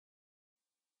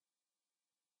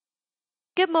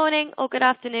Good morning or good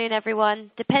afternoon,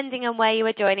 everyone, depending on where you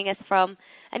are joining us from,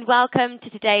 and welcome to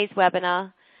today's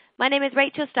webinar. My name is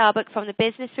Rachel Starbuck from the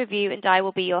Business Review, and I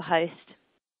will be your host.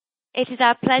 It is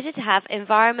our pleasure to have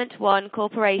Environment One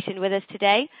Corporation with us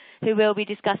today, who will be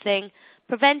discussing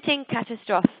preventing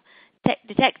catastrophe,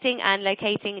 detecting and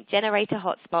locating generator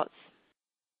hotspots.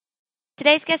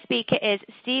 Today's guest speaker is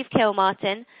Steve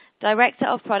Kilmartin, Director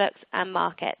of Products and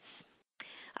Markets.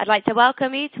 I'd like to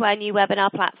welcome you to our new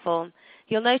webinar platform.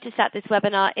 You'll notice that this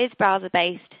webinar is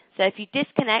browser-based, so if you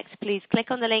disconnect, please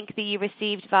click on the link that you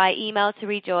received via email to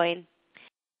rejoin.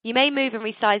 You may move and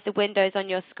resize the windows on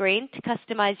your screen to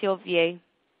customize your view.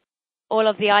 All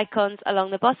of the icons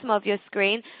along the bottom of your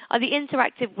screen are the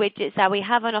interactive widgets that we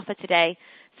have on offer today,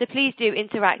 so please do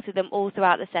interact with them all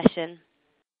throughout the session.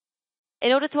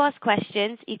 In order to ask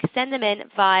questions, you can send them in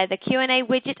via the Q&A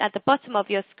widget at the bottom of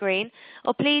your screen,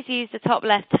 or please use the top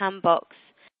left-hand box.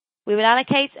 We will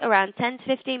allocate around 10 to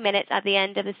 15 minutes at the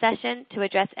end of the session to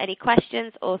address any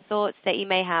questions or thoughts that you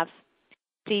may have.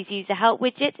 Please use the help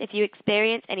widget if you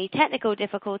experience any technical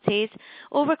difficulties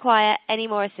or require any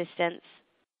more assistance.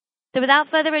 So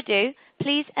without further ado,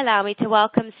 please allow me to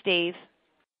welcome Steve.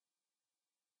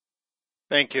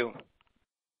 Thank you,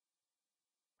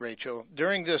 Rachel.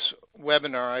 During this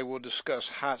webinar, I will discuss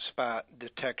hotspot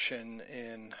detection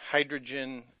in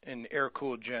hydrogen and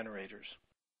air-cooled generators.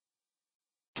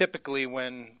 Typically,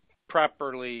 when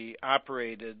properly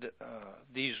operated,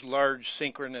 these large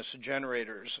synchronous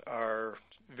generators are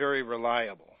very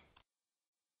reliable.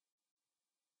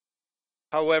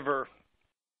 However,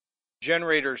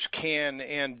 generators can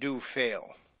and do fail.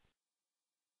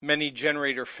 Many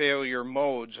generator failure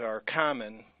modes are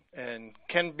common and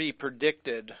can be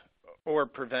predicted or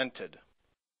prevented.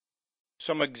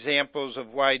 Some examples of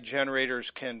why generators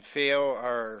can fail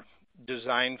are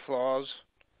design flaws,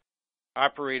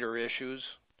 operator issues,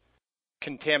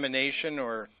 contamination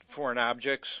or foreign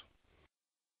objects,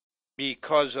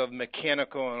 because of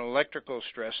mechanical and electrical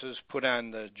stresses put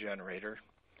on the generator.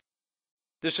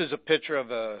 This is a picture of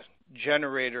a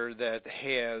generator that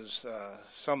has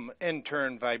some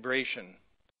end-turn vibration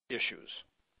issues.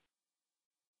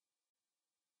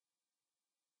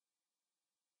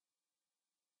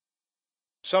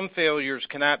 Some failures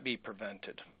cannot be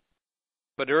prevented,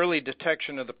 but early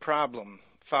detection of the problem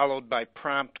followed by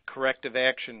prompt corrective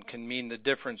action can mean the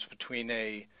difference between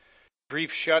a brief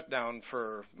shutdown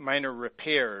for minor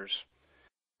repairs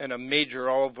and a major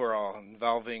overhaul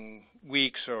involving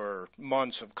weeks or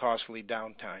months of costly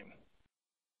downtime.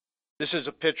 This is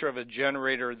a picture of a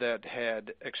generator that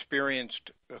had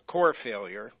experienced a core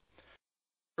failure.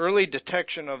 Early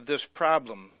detection of this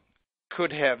problem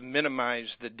could have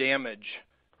minimized the damage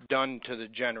done to the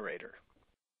generator.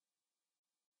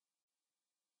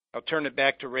 I'll turn it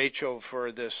back to Rachel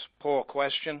for this poll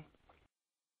question.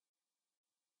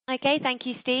 Okay, thank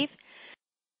you, Steve.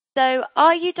 So,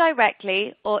 are you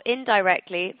directly or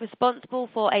indirectly responsible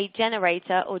for a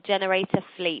generator or generator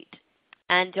fleet?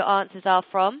 And your answers are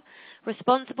from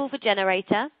responsible for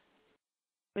generator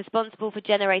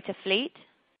fleet,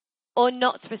 or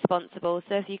not responsible.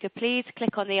 So if you could please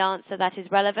click on the answer that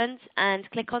is relevant and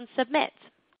click on submit.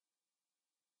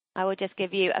 I will just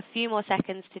give you a few more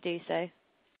seconds to do so.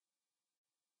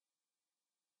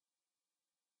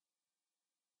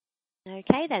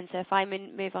 Okay then, so if I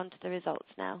move on to the results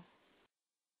now.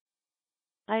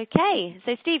 Okay,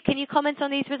 so Steve, can you comment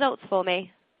on these results for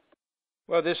me?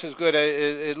 Well, this is good.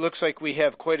 It looks like we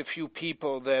have quite a few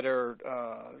people that are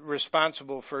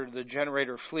responsible for the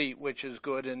generator fleet, which is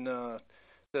good. And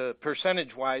the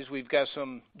percentage-wise, we've got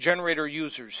some generator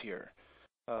users here.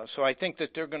 So I think that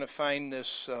they're going to find this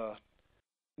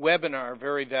webinar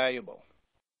very valuable.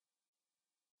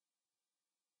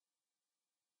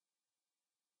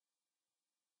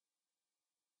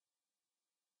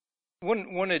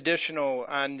 One additional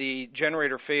on the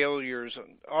generator failures,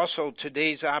 also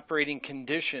today's operating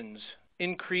conditions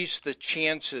increase the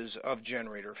chances of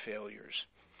generator failures.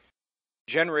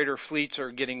 Generator fleets are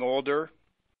getting older.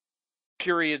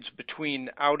 Periods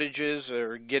between outages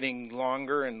are getting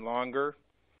longer and longer.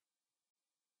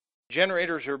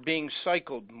 Generators are being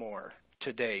cycled more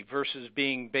today versus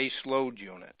being base load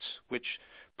units, which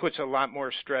puts a lot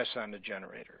more stress on the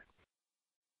generator.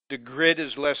 The grid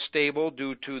is less stable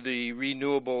due to the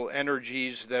renewable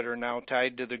energies that are now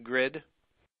tied to the grid.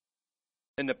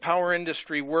 And the power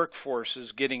industry workforce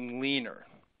is getting leaner.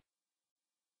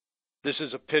 This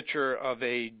is a picture of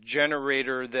a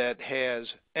generator that has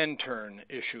end-turn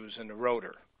issues in the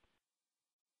rotor.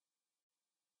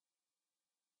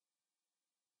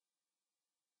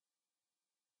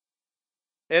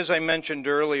 As I mentioned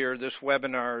earlier, this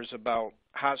webinar is about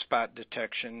hotspot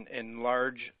detection in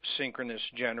large synchronous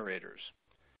generators.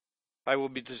 I will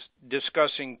be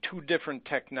discussing two different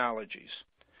technologies.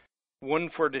 One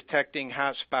for detecting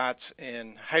hotspots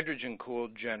in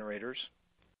hydrogen-cooled generators,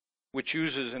 which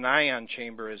uses an ion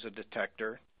chamber as a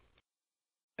detector,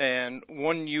 and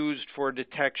one used for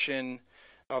detection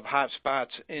of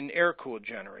hotspots in air-cooled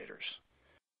generators,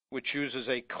 which uses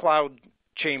a cloud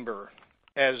chamber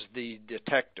as the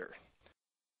detector.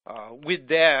 With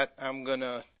that, I'm going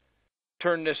to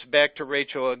turn this back to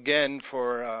Rachel again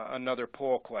for another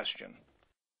poll question.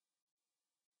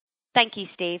 Thank you,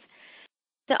 Steve.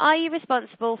 So are you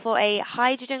responsible for a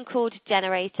hydrogen-cooled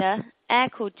generator,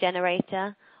 air-cooled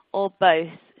generator, or both?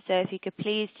 So if you could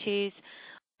please choose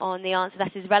on the answer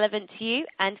that is relevant to you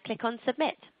and click on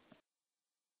Submit.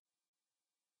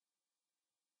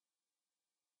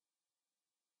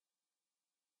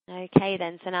 Okay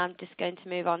then, so now I'm just going to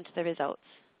move on to the results.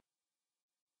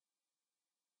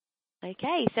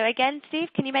 Okay, so again, Steve,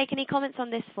 can you make any comments on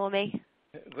this for me?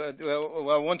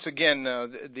 Well, once again,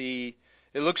 it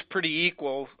looks pretty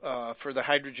equal for the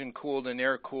hydrogen-cooled and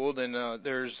air-cooled, and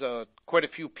there's quite a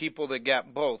few people that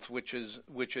got both, which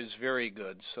is very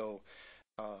good. So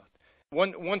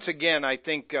once again, I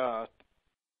think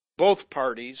both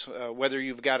parties, whether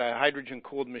you've got a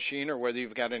hydrogen-cooled machine or whether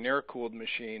you've got an air-cooled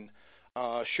machine,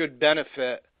 should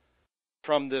benefit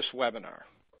from this webinar.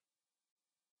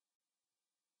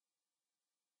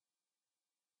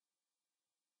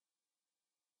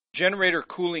 Generator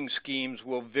cooling schemes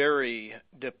will vary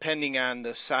depending on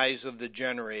the size of the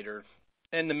generator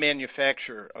and the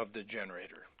manufacturer of the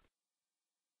generator.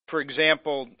 For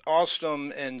example,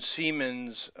 Alstom and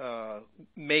Siemens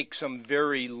make some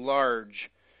very large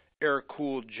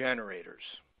air-cooled generators,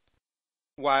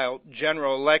 while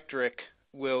General Electric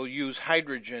will use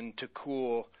hydrogen to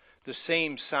cool the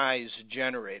same size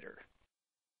generator.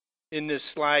 In this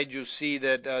slide, you'll see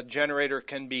that a generator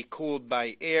can be cooled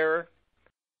by air,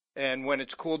 and when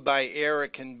it's cooled by air,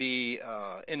 it can be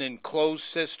an enclosed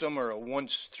system or a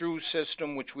once-through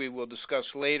system, which we will discuss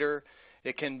later.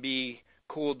 It can be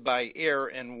cooled by air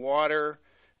and water,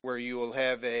 where you will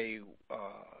have a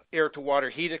air-to-water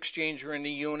heat exchanger in the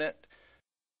unit.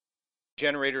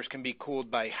 Generators can be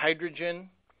cooled by hydrogen.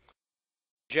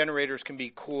 Generators can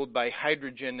be cooled by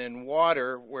hydrogen and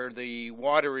water, where the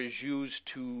water is used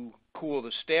to cool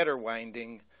the stator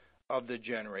winding of the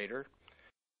generator.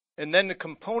 And then the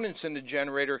components in the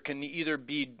generator can either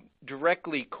be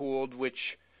directly cooled,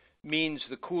 which means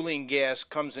the cooling gas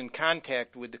comes in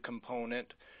contact with the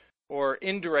component, or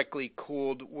indirectly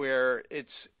cooled, where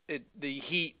the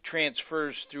heat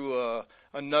transfers through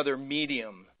another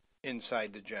medium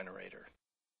inside the generator.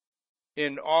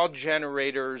 And all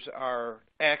generators are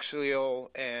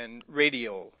axial and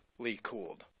radially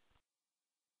cooled.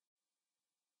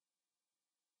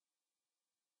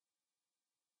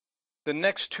 The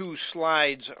next two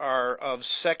slides are of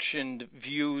sectioned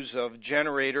views of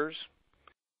generators.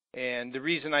 And the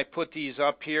reason I put these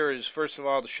up here is, first of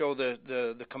all, to show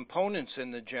the components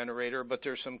in the generator, but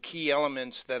there's some key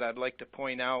elements that I'd like to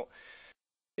point out.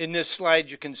 In this slide,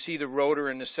 you can see the rotor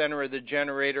in the center of the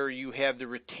generator. You have the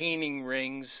retaining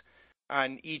rings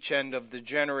on each end of the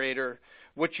generator.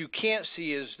 What you can't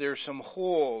see is there's some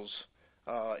holes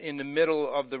in the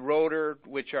middle of the rotor,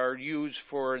 which are used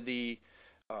for the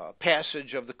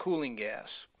passage of the cooling gas.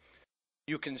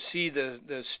 You can see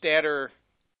the stator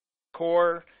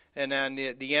core and then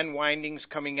the end windings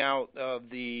coming out of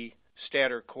the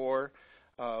stator core.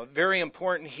 Very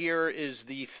important here is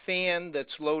the fan that's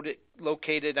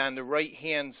located on the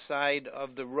right-hand side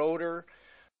of the rotor.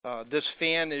 This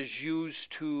fan is used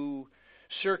to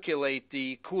circulate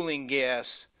the cooling gas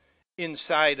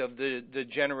inside of the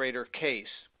generator case.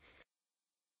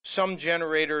 Some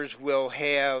generators will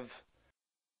have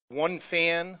one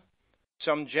fan.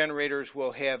 Some generators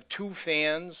will have two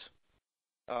fans.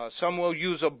 Some will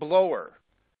use a blower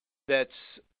that's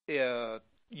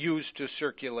used to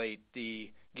circulate the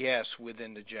gas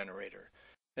within the generator.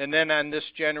 And then on this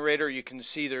generator, you can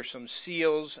see there's some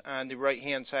seals on the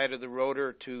right-hand side of the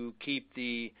rotor to keep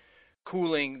the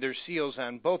cooling. There's seals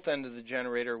on both ends of the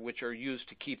generator, which are used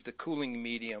to keep the cooling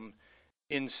medium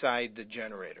inside the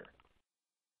generator.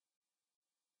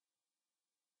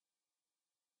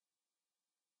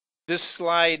 This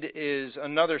slide is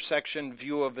another section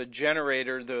view of a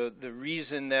generator. The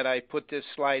reason that I put this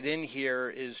slide in here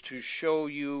is to show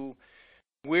you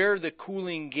where the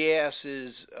cooling gas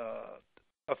is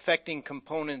affecting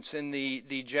components in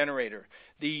the generator.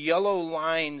 The yellow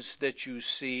lines that you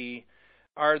see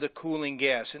are the cooling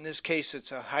gas. In this case,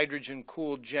 it's a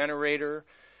hydrogen-cooled generator.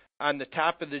 On the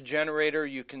top of the generator,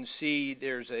 you can see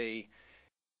there's a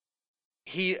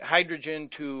hydrogen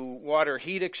to water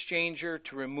heat exchanger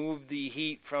to remove the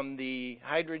heat from the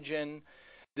hydrogen.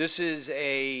 This is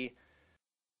the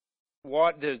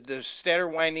stator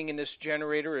winding in this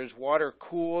generator is water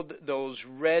cooled. Those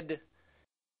red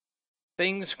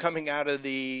things coming out of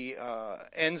the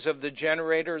ends of the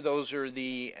generator, those are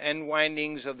the end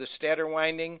windings of the stator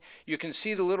winding. You can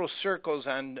see the little circles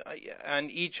on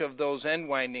each of those end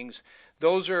windings.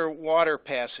 Those are water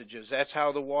passages. That's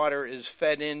how the water is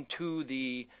fed into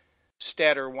the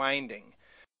stator winding.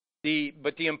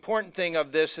 But the important thing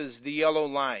of this is the yellow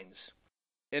lines.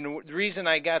 And the reason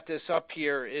I got this up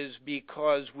here is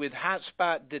because with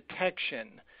hotspot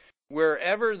detection,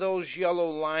 wherever those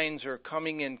yellow lines are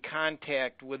coming in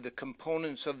contact with the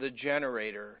components of the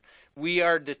generator, we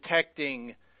are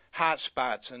detecting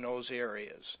hotspots in those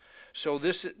areas. So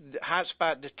this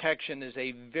hotspot detection is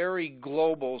a very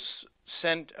global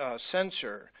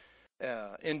sensor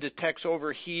and detects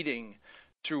overheating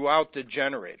throughout the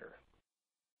generator.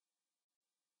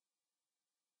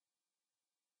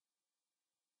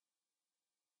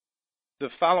 The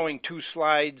following two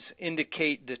slides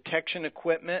indicate detection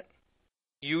equipment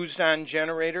used on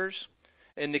generators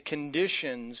and the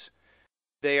conditions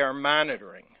they are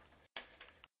monitoring.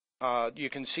 You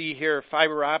can see here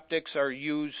fiber optics are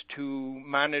used to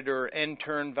monitor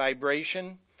end-turn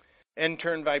vibration.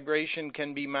 End-turn vibration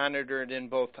can be monitored in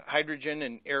both hydrogen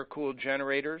and air-cooled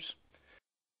generators.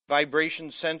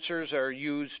 Vibration sensors are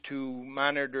used to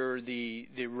monitor the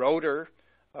rotor.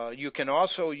 You can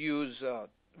also use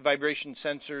vibration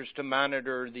sensors to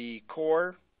monitor the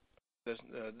core,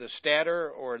 the stator,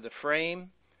 or the frame.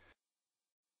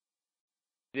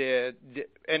 The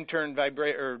end-turn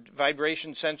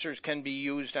vibration sensors can be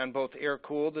used on both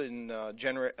air-cooled and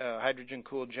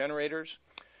hydrogen-cooled generators.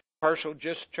 Partial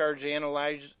discharge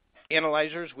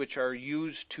analyzers, which are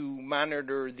used to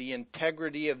monitor the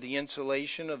integrity of the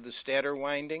insulation of the stator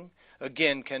winding,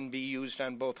 again, can be used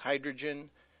on both hydrogen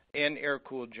and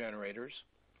air-cooled generators.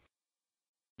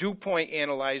 Dew point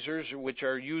analyzers, which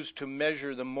are used to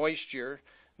measure the moisture.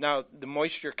 Now, the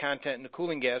moisture content in the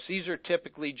cooling gas, these are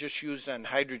typically just used on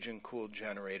hydrogen-cooled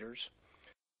generators.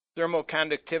 Thermal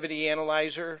conductivity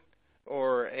analyzer,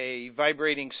 or a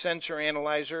vibrating sensor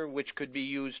analyzer, which could be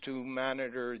used to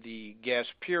monitor the gas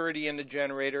purity in the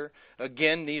generator.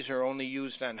 Again, these are only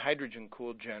used on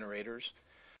hydrogen-cooled generators.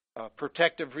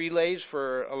 Protective relays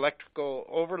for electrical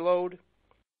overload.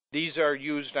 These are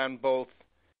used on both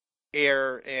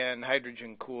air and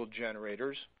hydrogen-cooled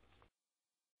generators.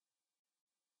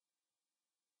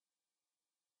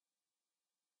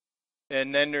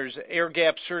 And then there's air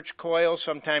gap search coil,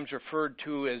 sometimes referred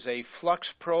to as a flux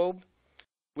probe,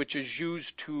 which is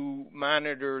used to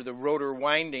monitor the rotor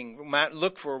winding,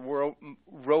 look for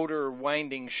rotor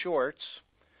winding shorts.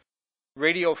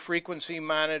 Radio frequency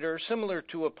monitor, similar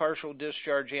to a partial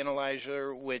discharge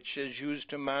analyzer, which is used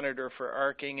to monitor for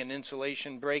arcing and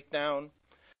insulation breakdown.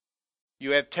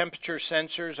 You have temperature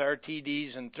sensors,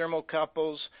 RTDs, and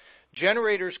thermocouples.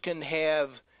 Generators can have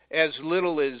as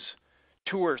little as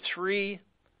 2 or 3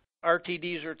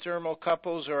 RTDs or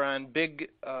thermocouples, or on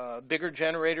bigger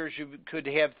generators, you could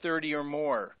have 30 or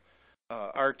more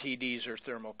RTDs or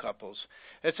thermocouples.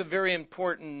 That's a very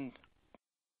important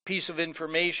piece of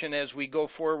information as we go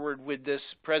forward with this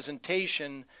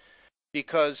presentation,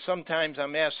 because sometimes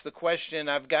I'm asked the question,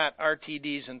 I've got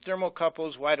RTDs and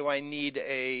thermocouples, why do I need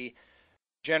a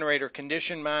generator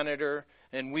condition monitor?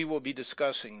 And we will be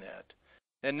discussing that.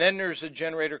 And then there's a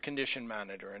generator condition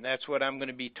monitor, and that's what I'm going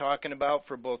to be talking about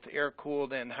for both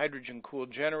air-cooled and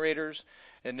hydrogen-cooled generators,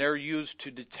 and they're used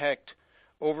to detect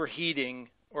overheating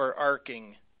or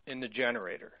arcing in the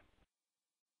generator.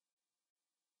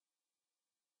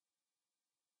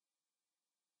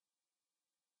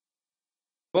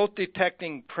 Both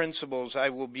detecting principles I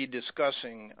will be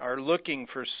discussing are looking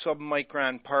for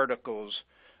submicron particles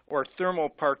or thermal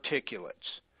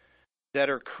particulates that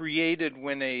are created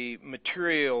when a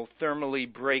material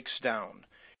thermally breaks down.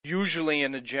 Usually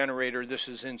in a generator, this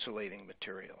is insulating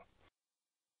material.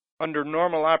 Under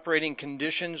normal operating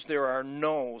conditions, there are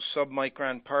no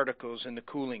submicron particles in the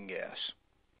cooling gas.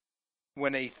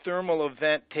 When a thermal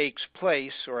event takes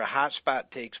place, or a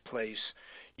hotspot takes place,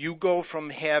 you go from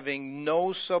having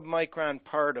no submicron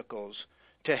particles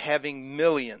to having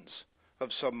millions of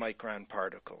submicron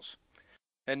particles.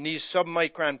 And these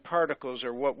submicron particles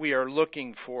are what we are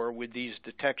looking for with these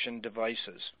detection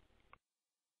devices.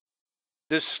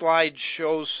 This slide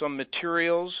shows some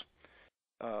materials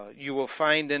you will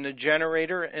find in a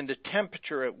generator and the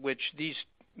temperature at which these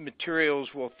materials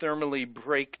will thermally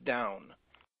break down.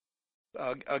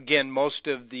 Again, most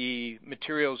of the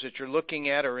materials that you're looking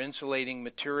at are insulating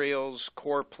materials,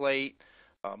 core plate,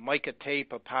 mica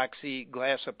tape, epoxy,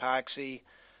 glass epoxy,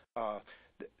 uh,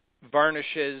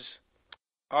 varnishes.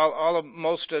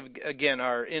 Most of, again,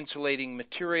 are insulating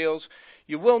materials.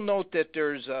 You will note that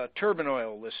there's turbine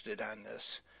oil listed on this.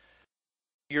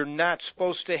 You're not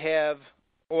supposed to have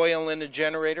oil in a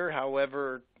generator.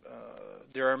 However,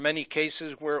 there are many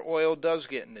cases where oil does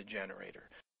get in the generator.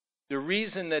 The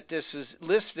reason that this is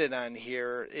listed on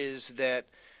here is that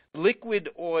liquid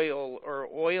oil or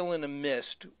oil in a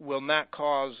mist will not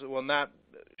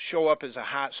show up as a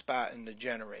hot spot in the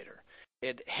generator.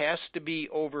 It has to be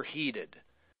overheated.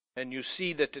 And you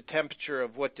see that the temperature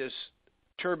of what this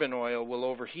turbine oil will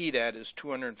overheat at is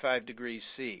 205 degrees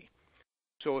C.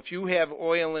 So if you have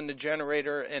oil in the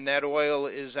generator and that oil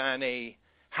is on a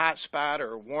hot spot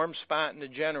or a warm spot in the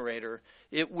generator,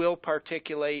 it will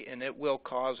particulate and it will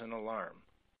cause an alarm.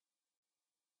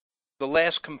 The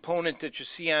last component that you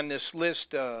see on this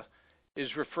list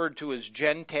is referred to as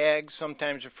gen tags,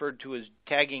 sometimes referred to as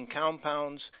tagging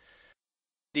compounds.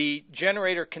 The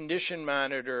generator condition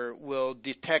monitor will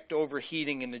detect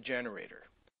overheating in the generator.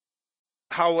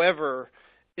 However,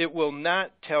 it will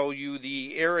not tell you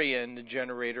the area in the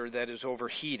generator that is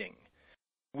overheating.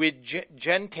 With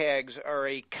gen tags are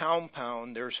a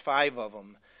compound, there's 5 of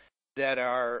them, that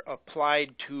are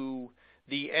applied to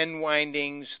the end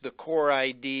windings, the core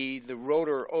ID, the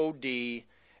rotor OD,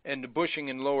 and the bushing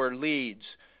and lower leads,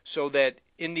 so that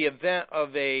in the event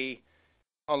of a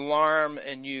alarm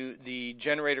and the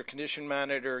generator condition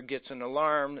monitor gets an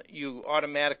alarm, you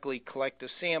automatically collect a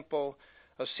sample.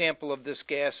 A sample of this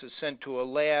gas is sent to a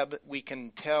lab. We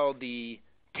can tell the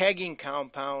tagging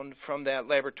compound from that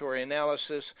laboratory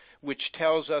analysis, which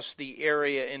tells us the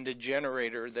area in the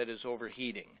generator that is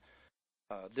overheating.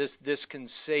 This can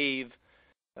save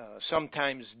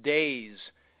sometimes days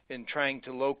in trying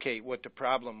to locate what the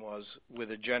problem was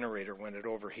with a generator when it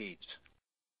overheats.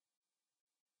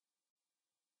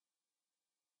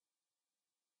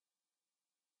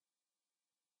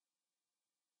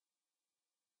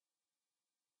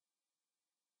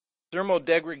 Thermal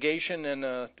degradation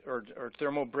or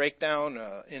thermal breakdown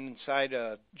inside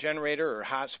a generator or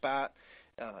hotspot,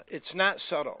 it's not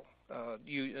subtle.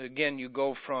 You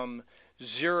go from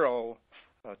 0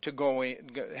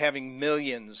 to having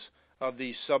millions of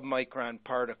these submicron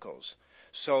particles.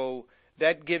 So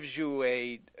that gives you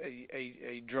a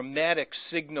dramatic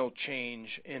signal change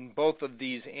in both of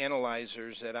these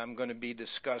analyzers that I'm going to be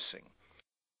discussing.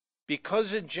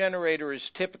 Because a generator is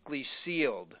typically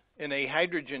sealed, in a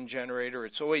hydrogen generator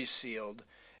it's always sealed.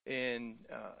 In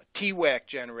TWAC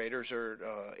generators or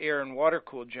air and water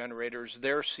cooled generators,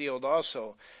 they're sealed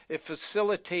also. It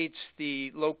facilitates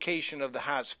the location of the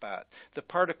hotspot. The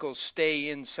particles stay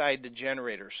inside the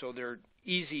generator, so they're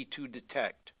easy to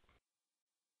detect.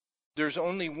 There's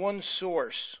only one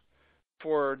source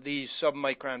for these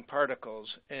submicron particles,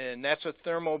 and that's a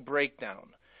thermal breakdown.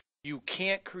 You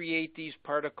can't create these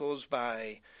particles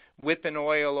by whipping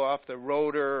oil off the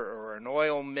rotor or an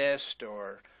oil mist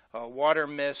or water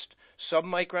mist.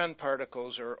 Submicron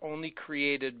particles are only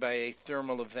created by a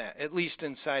thermal event, at least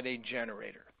inside a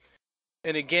generator.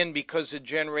 And again, because the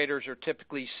generators are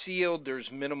typically sealed, there's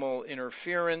minimal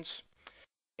interference,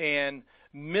 and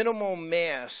minimal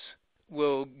mass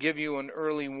will give you an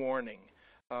early warning.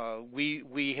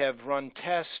 We have run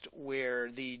tests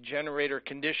where the generator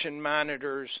condition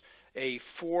monitors a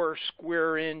 4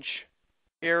 square inch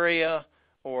area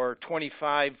or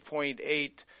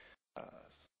 25.8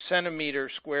 centimeter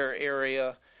square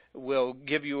area will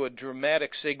give you a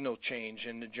dramatic signal change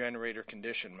in the generator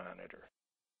condition monitor.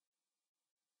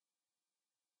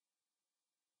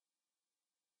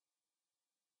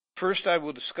 First, I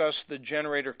will discuss the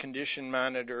generator condition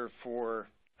monitor for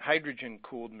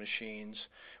hydrogen-cooled machines,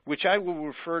 which I will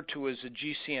refer to as a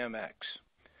GCMX.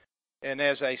 And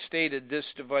as I stated, this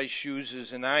device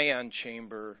uses an ion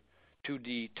chamber to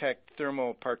detect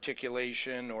thermal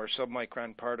particulation or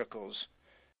submicron particles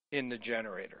in the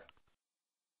generator.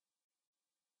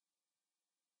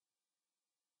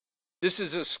 This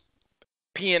is a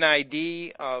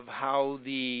PNID of how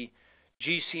the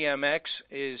GCMX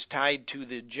is tied to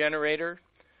the generator.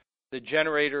 The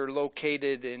generator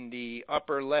located in the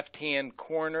upper left-hand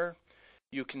corner.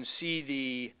 You can see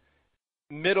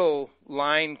the middle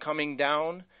line coming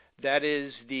down. That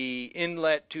is the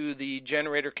inlet to the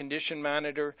generator condition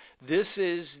monitor. This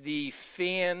is the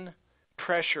fan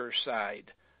pressure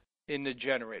side in the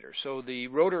generator. So the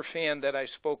rotor fan that I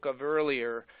spoke of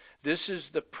earlier, this is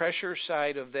the pressure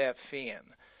side of that fan.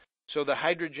 So the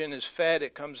hydrogen is fed,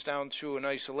 it comes down through an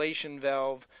isolation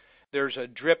valve. There's a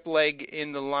drip leg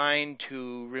in the line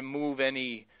to remove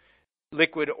any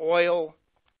liquid oil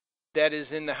that is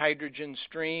in the hydrogen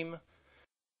stream.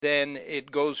 Then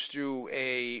it goes through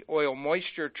a oil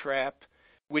moisture trap,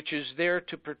 which is there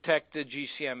to protect the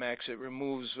GCMX. It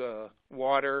removes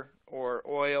water or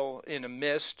oil in a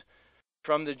mist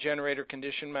from the generator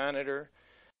condition monitor.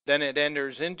 Then it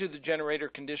enters into the generator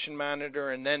condition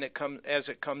monitor, and then as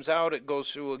it comes out, it goes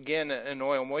through again an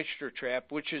oil moisture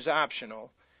trap, which is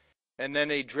optional. And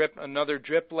then another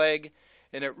drip leg,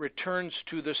 and it returns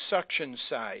to the suction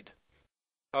side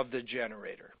of the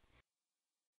generator.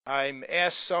 I'm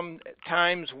asked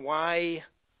sometimes why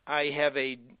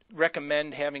I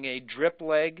recommend having a drip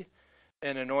leg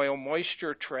and an oil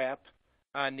moisture trap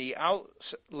on the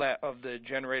outlet of the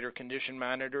generator condition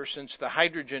monitor, since the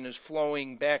hydrogen is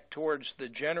flowing back towards the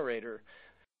generator.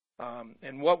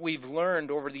 And what we've learned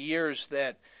over the years,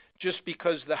 that just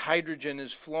because the hydrogen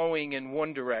is flowing in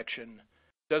one direction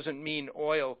doesn't mean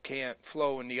oil can't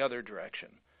flow in the other direction.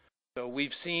 So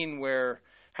we've seen where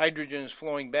hydrogen is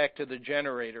flowing back to the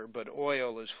generator, but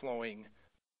oil is flowing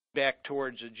back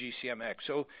towards the GCMX.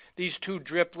 So these two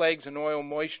drip legs and oil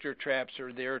moisture traps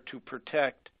are there to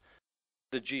protect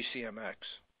the GCMX.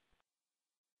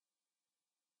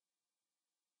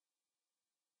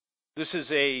 This is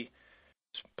a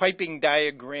piping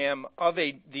diagram of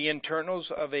the internals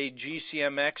of a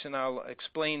GCMX, and I'll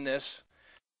explain this.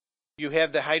 You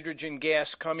have the hydrogen gas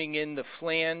coming in the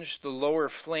flange, the lower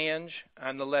flange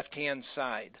on the left-hand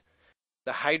side.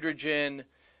 The hydrogen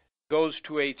goes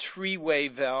to a three-way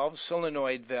valve,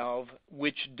 solenoid valve,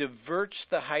 which diverts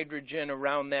the hydrogen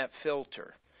around that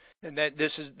filter. And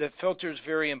the filter is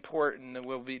very important, and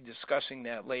we'll be discussing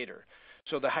that later.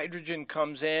 So the hydrogen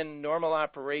comes in, normal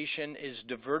operation, is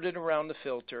diverted around the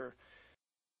filter,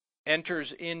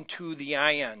 enters into the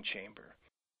ion chamber.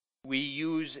 We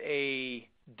use a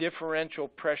differential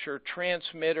pressure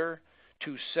transmitter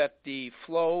to set the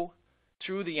flow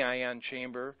through the ion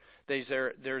chamber.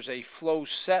 There's a flow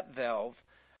set valve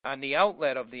on the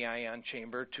outlet of the ion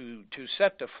chamber to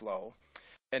set the flow.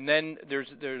 And then there's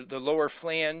the lower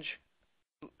flange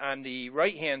on the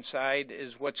right-hand side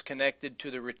is what's connected to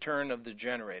the return of the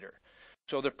generator.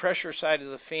 So the pressure side of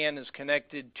the fan is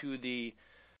connected to the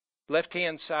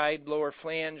left-hand side lower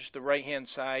flange. The right-hand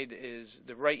side is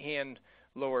the right-hand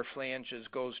lower flange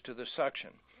goes to the suction.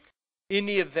 In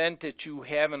the event that you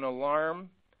have an alarm,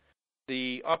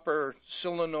 the upper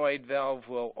solenoid valve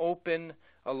will open,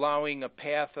 allowing a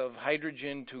path of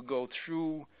hydrogen to go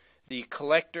through the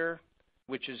collector,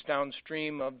 which is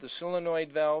downstream of the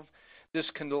solenoid valve. This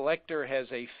collector has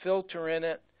a filter in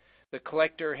it. The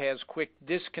collector has quick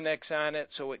disconnects on it,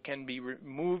 so it can be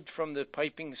removed from the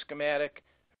piping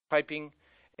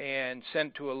and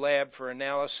sent to a lab for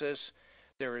analysis.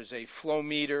 There is a flow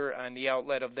meter on the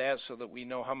outlet of that so that we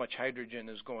know how much hydrogen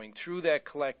is going through that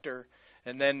collector.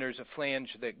 And then there's a flange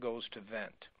that goes to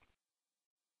vent.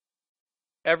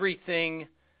 Everything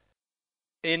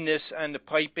in this on the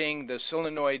piping, the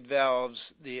solenoid valves,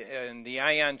 and the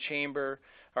ion chamber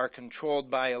are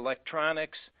controlled by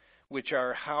electronics, which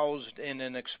are housed in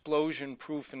an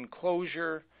explosion-proof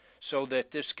enclosure so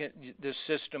that this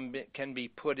system can be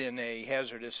put in a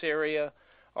hazardous area.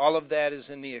 All of that is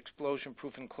in the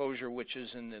explosion-proof enclosure, which is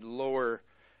in the lower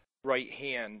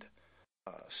right-hand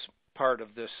part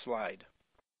of this slide.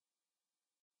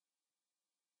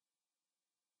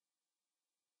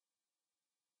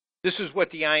 This is what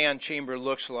the ion chamber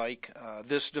looks like.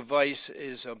 This device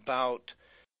is about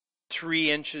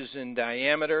 3 inches in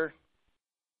diameter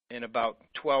and about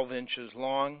 12 inches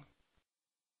long.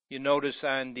 You notice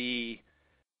on the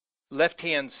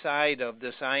left-hand side of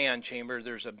this ion chamber,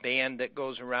 there's a band that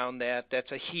goes around that.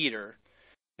 That's a heater,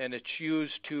 and it's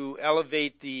used to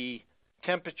elevate the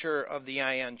temperature of the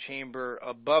ion chamber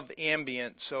above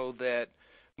ambient so that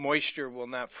moisture will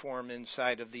not form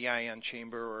inside of the ion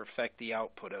chamber or affect the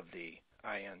output of the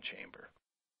ion chamber.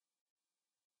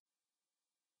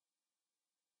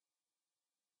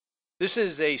 This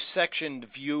is a sectioned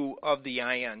view of the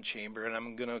ion chamber, and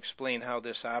I'm going to explain how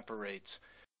this operates.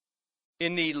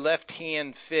 In the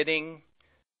left-hand fitting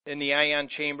in the ion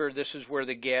chamber, this is where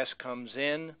the gas comes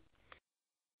in.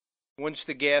 Once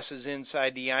the gas is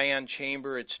inside the ion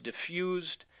chamber, it's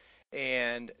diffused,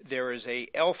 and there is a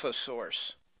alpha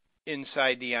source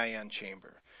inside the ion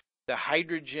chamber. The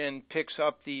hydrogen picks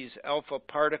up these alpha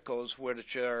particles,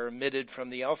 which are emitted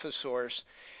from the alpha source,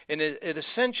 and it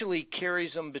essentially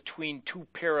carries them between 2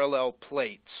 parallel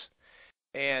plates.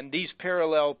 And these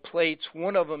parallel plates,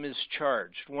 one of them is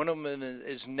charged. One of them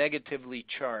is negatively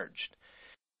charged.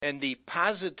 And the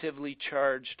positively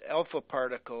charged alpha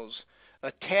particles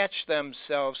attach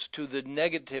themselves to the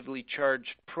negatively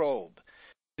charged probe.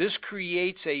 This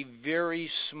creates a very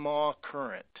small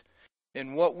current.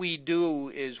 And what we do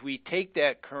is we take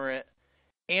that current,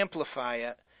 amplify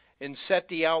it, and set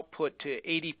the output to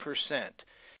 80%.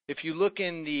 If you look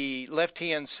in the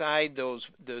left-hand side,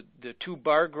 the two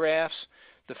bar graphs,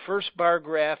 the first bar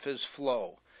graph is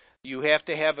flow. You have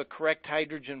to have a correct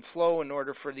hydrogen flow in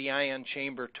order for the ion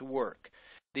chamber to work.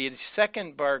 The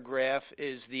second bar graph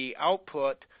is the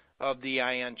output of the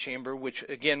ion chamber, which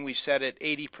again we set at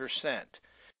 80%.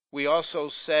 We also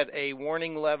set a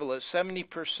warning level at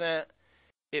 70%.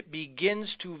 It begins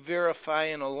to verify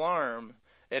an alarm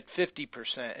at 50%,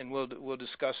 and we'll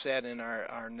discuss that in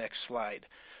our next slide.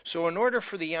 So in order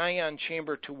for the ion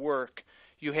chamber to work,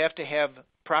 you have to have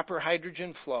proper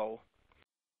hydrogen flow,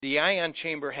 the ion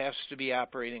chamber has to be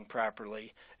operating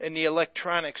properly, and the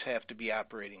electronics have to be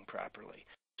operating properly.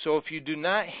 So if you do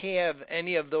not have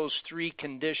any of those three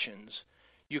conditions,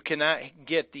 you cannot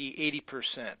get the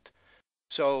 80%.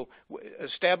 So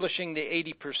establishing the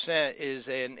 80% is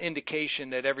an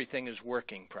indication that everything is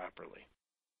working properly.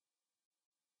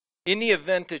 In the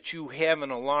event that you have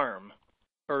an alarm,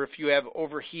 or if you have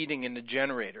overheating in the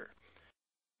generator,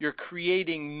 you're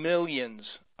creating millions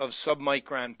of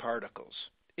submicron particles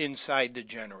inside the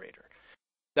generator.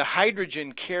 The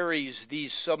hydrogen carries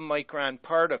these submicron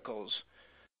particles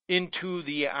into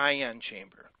the ion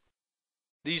chamber.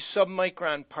 These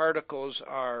submicron particles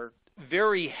are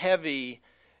very heavy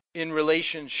in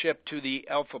relationship to the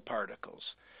alpha particles,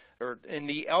 and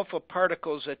the alpha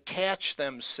particles attach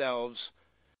themselves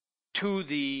to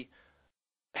the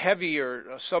heavier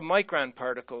submicron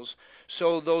particles.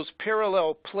 So those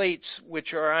parallel plates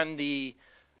which are on the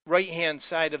right-hand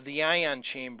side of the ion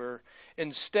chamber,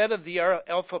 instead of the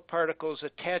alpha particles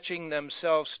attaching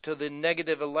themselves to the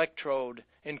negative electrode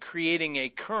and creating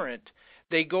a current,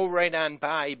 they go right on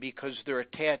by because they're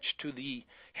attached to the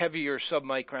heavier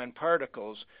submicron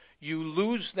particles. You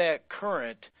lose that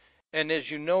current, and as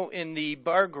you know in the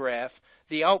bar graph,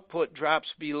 the output drops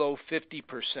below 50%.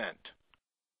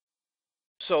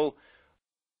 So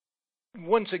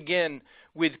once again,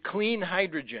 with clean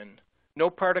hydrogen, no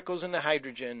particles in the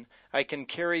hydrogen, I can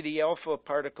carry the alpha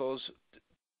particles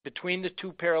between the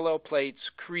two parallel plates,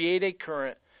 create a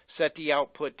current, set the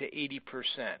output to 80%.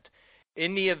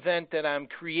 In the event that I'm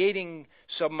creating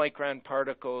submicron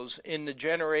particles in the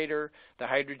generator, the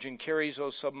hydrogen carries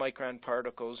those submicron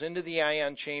particles into the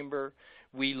ion chamber.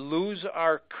 We lose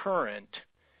our current,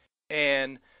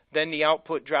 and then the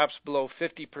output drops below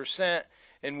 50%,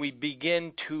 and we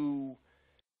begin to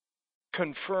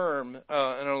confirm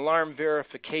an alarm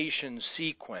verification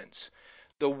sequence.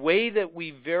 The way that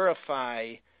we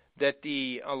verify that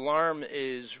the alarm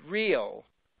is real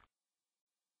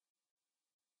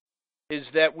is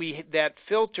that that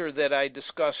filter that I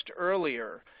discussed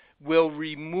earlier will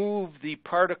remove the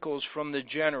particles from the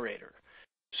generator.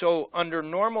 So under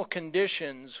normal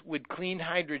conditions with clean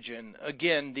hydrogen,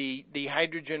 again, the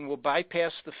hydrogen will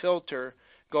bypass the filter,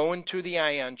 go into the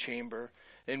ion chamber,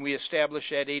 and we establish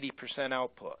that 80%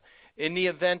 output. In the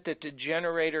event that the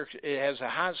generator has a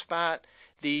hotspot,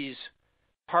 these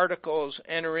particles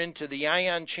enter into the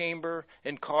ion chamber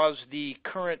and cause the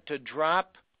current to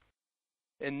drop.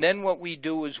 And then what we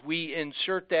do is we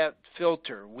insert that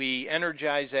filter. We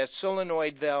energize that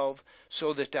solenoid valve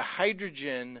so that the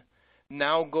hydrogen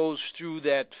now goes through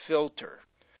that filter.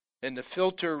 And the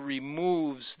filter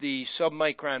removes the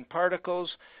submicron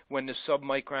particles. When the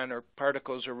submicron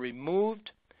particles are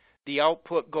removed, the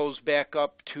output goes back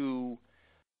up to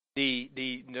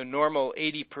the normal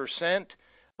 80%.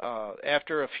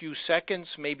 After a few seconds,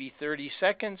 maybe 30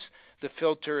 seconds, the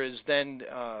filter is then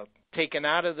taken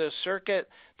out of the circuit.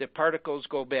 The particles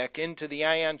go back into the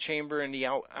ion chamber, and the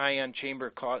ion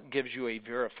chamber gives you a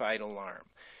verified alarm.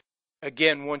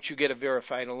 Again, once you get a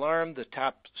verified alarm, the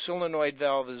top solenoid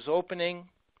valve is opening.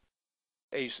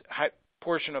 A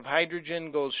portion of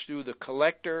hydrogen goes through the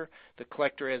collector. The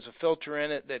collector has a filter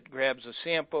in it that grabs a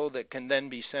sample that can then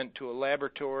be sent to a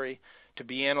laboratory to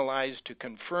be analyzed to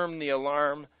confirm the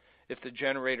alarm if the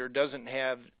generator doesn't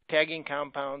have tagging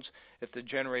compounds. If the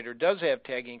generator does have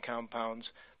tagging compounds,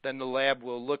 then the lab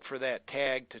will look for that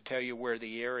tag to tell you where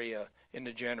the area in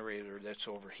the generator that's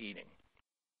overheating.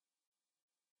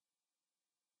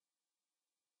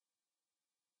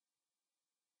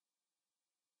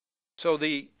 So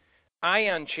the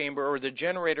ion chamber, or the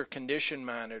generator condition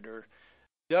monitor,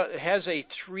 has a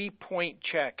 3-point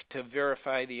check to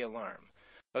verify the alarm.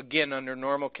 Again, under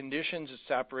normal conditions,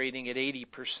 it's operating at 80%.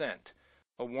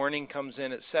 A warning comes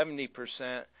in at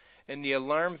 70%, and the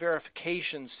alarm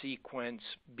verification sequence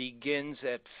begins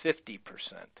at 50%.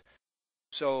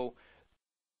 So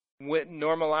With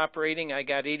normal operating, I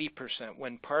got 80%.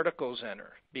 When particles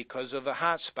enter, because of a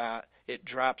hotspot, it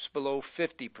drops below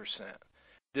 50%.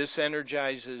 This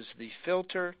energizes the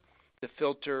filter. The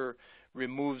filter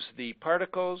removes the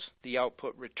particles. The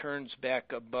output returns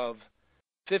back above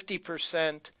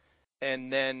 50%.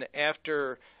 And then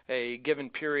after a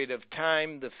given period of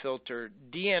time, the filter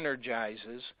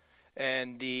de-energizes,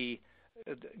 and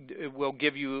it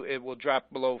will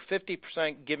drop below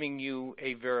 50%, giving you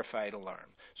a verified alarm.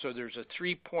 So there's a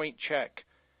 3-point check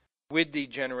with the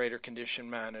generator condition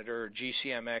monitor, or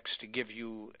GCMX, to give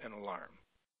you an alarm.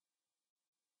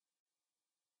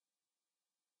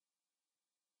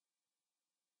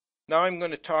 Now I'm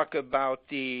going to talk about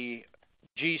the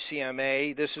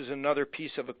GCMA. This is another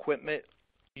piece of equipment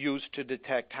used to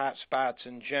detect hotspots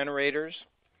in generators.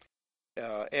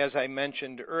 As I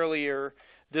mentioned earlier,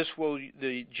 the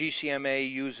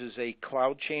GCMA uses a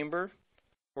cloud chamber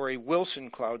or a Wilson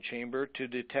cloud chamber to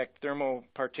detect thermal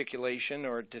particulation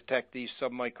or detect these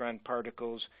submicron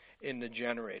particles in the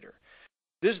generator.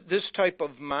 This type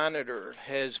of monitor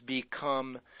has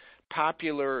become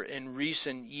popular in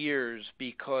recent years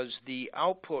because the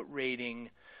output rating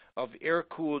of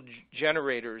air-cooled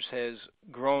generators has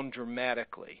grown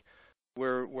dramatically.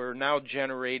 We're now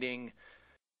generating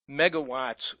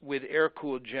megawatts with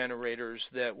air-cooled generators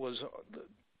that was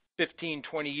 15,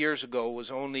 20 years ago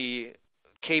was only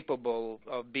capable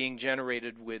of being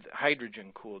generated with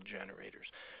hydrogen-cooled generators.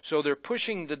 So they're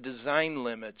pushing the design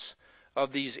limits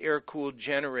of these air-cooled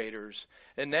generators,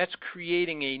 and that's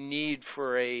creating a need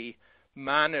for a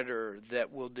monitor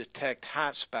that will detect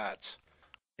hotspots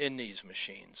in these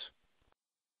machines.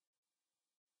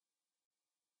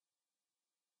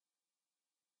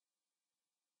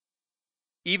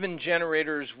 Even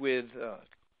generators with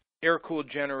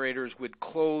air-cooled generators with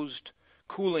closed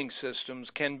cooling systems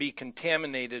can be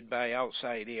contaminated by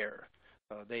outside air.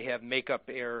 They have makeup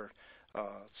air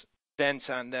vents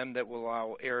on them that will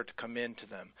allow air to come into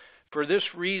them. For this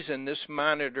reason, this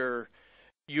monitor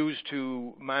used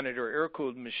to monitor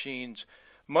air-cooled machines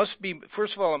must be,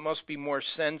 first of all, it must be more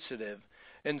sensitive,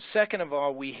 and second of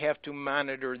all, we have to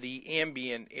monitor the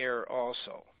ambient air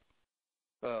also.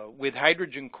 With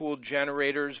hydrogen-cooled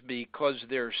generators, because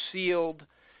they're sealed,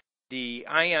 the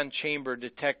ion chamber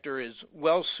detector is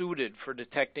well suited for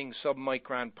detecting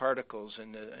submicron particles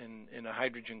in a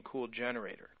hydrogen-cooled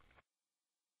generator.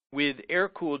 With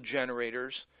air-cooled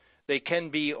generators, they can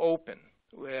be open,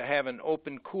 have an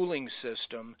open cooling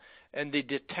system, and the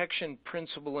detection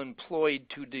principle employed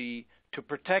to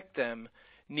protect them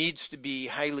needs to be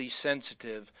highly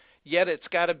sensitive. Yet it's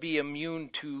got to be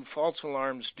immune to false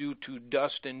alarms due to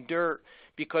dust and dirt,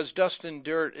 because dust and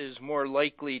dirt is more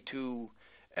likely to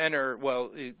enter, well,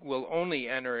 it will only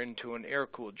enter into an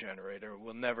air-cooled generator. It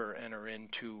will never enter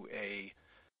into a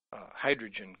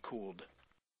hydrogen-cooled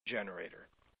generator.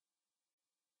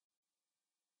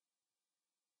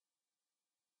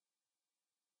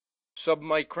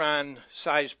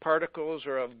 Submicron-sized particles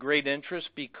are of great interest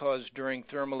because during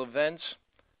thermal events,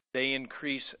 they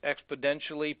increase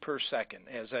exponentially per second,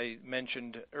 as I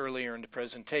mentioned earlier in the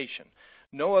presentation.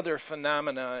 No other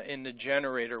phenomena in the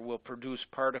generator will produce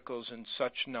particles in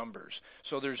such numbers.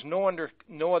 So there's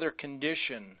no other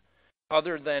condition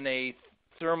other than a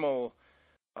thermal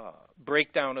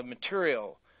breakdown of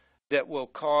material that will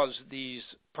cause these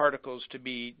particles to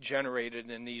be generated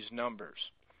in these numbers.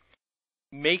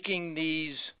 Making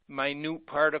these minute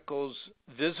particles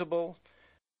visible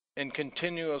and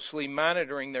continuously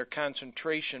monitoring their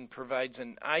concentration provides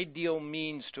an ideal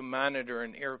means to monitor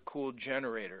an air-cooled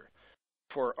generator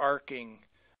for arcing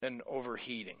and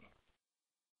overheating.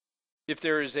 If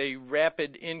there is a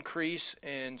rapid increase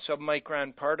in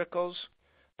submicron particles,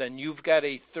 then you've got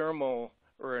a thermal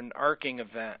or an arcing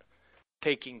event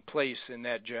taking place in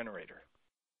that generator.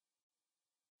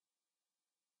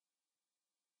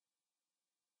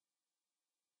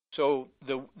 So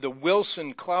the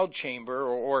Wilson cloud chamber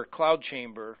or cloud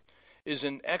chamber is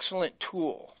an excellent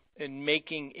tool in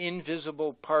making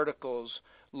invisible particles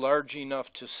large enough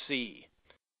to see.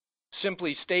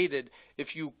 Simply stated,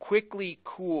 if you quickly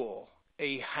cool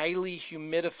a highly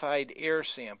humidified air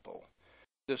sample,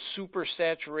 the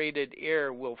supersaturated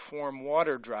air will form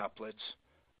water droplets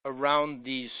around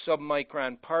these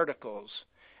submicron particles,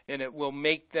 and it will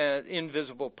make that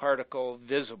invisible particle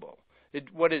visible.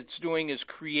 What it's doing is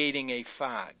creating a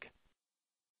fog.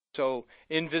 So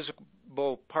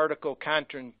invisible particle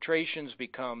concentrations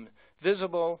become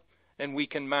visible, and we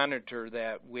can monitor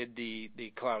that with the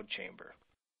cloud chamber.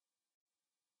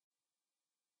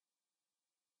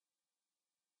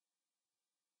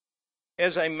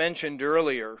 As I mentioned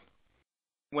earlier,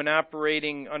 when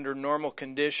operating under normal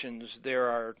conditions, there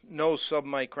are no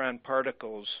submicron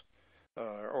particles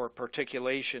or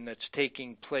particulation that's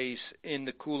taking place in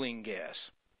the cooling gas.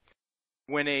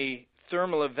 When a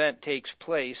thermal event takes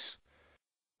place,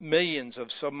 millions of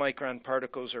submicron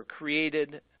particles are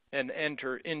created and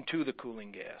enter into the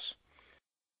cooling gas.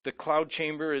 The cloud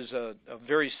chamber is a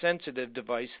very sensitive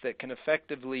device that can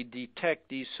effectively detect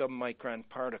these submicron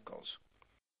particles.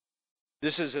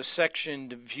 This is a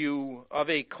sectioned view of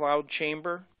a cloud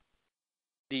chamber.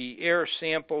 The air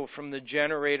sample from the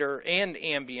generator and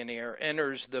ambient air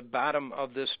enters the bottom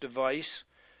of this device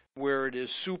where it is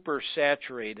super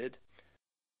saturated.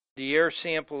 The air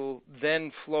sample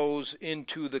then flows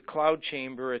into the cloud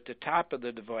chamber at the top of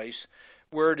the device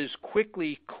where it is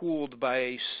quickly cooled by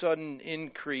a sudden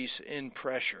increase in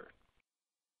pressure.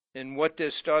 And what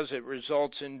this does, it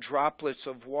results in droplets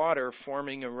of water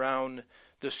forming around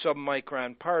the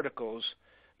submicron particles,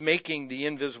 making the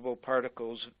invisible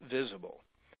particles visible,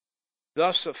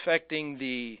 thus affecting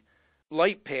the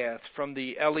light path from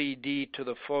the LED to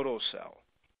the photocell.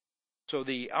 So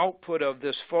the output of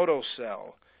this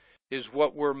photocell is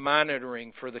what we're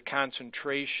monitoring for the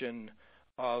concentration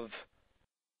of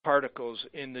particles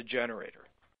in the generator.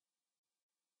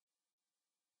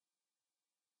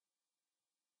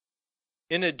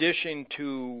 In addition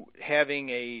to having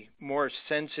a more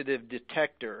sensitive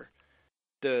detector,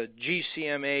 the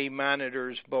GCMA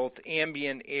monitors both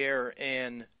ambient air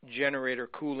and generator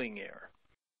cooling air.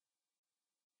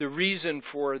 The reason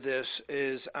for this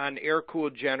is on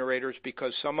air-cooled generators,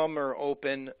 because some of them are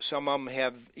open, some of them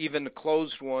have, even the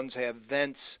closed ones have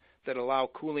vents that allow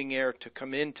cooling air to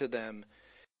come into them.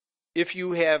 If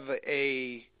you have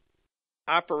a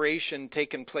operation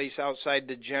taking place outside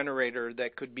the generator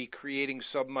that could be creating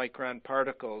submicron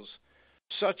particles,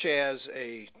 such as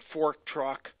a fork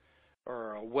truck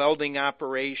or a welding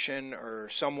operation or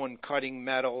someone cutting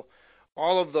metal,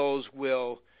 all of those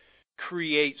will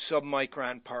create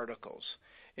submicron particles.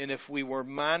 And if we were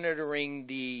monitoring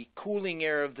the cooling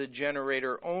air of the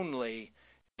generator only,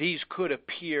 these could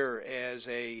appear as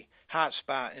a hot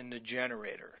spot in the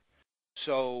generator.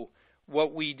 So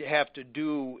what we'd have to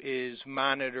do is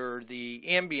monitor the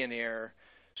ambient air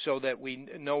so that we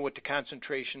know what the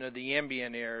concentration of the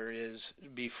ambient air is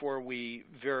before we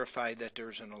verify that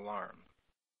there's an alarm.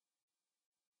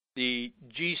 The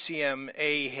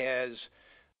GCMA has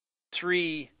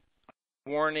 3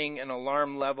 warning and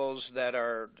alarm levels that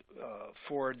are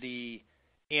for the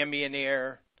ambient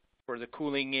air, for the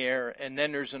cooling air, and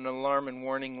then there's an alarm and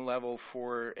warning level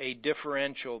for a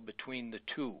differential between the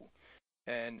two.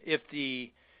 And if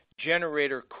the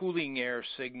generator cooling air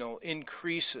signal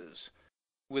increases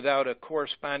without a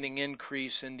corresponding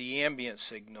increase in the ambient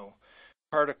signal,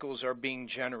 particles are being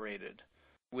generated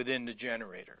within the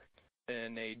generator.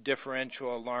 And a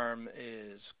differential alarm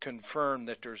is confirmed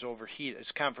that there's overheat.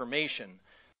 It's confirmation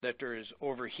that there is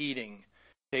overheating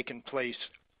taking place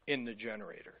in the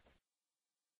generator.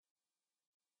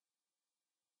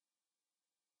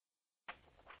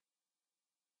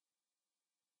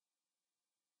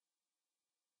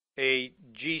 The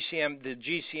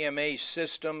GCMA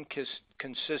system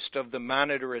consists of the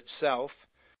monitor itself,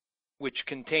 which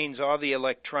contains all the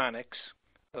electronics,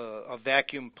 a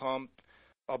vacuum pump.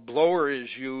 A blower is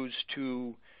used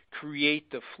to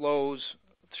create the flows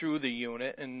through the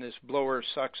unit, and this blower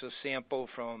sucks a sample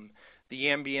from the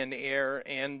ambient air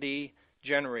and the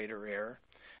generator air.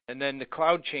 And then the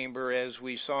cloud chamber, as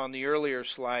we saw in the earlier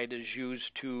slide, is used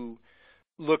to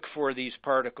look for these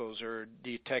particles or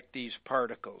detect these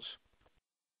particles.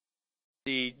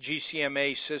 The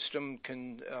GCMA system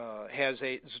has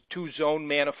 2 zone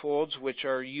manifolds, which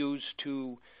are used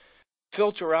to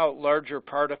filter out larger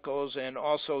particles and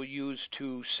also used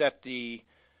to set the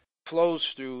flows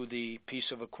through the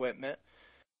piece of equipment.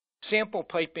 Sample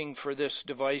piping for this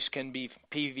device can be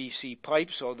PVC pipe,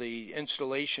 so the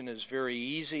installation is very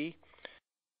easy.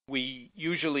 We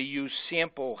usually use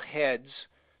sample heads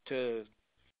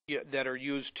that are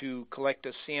used to collect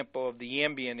a sample of the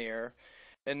ambient air,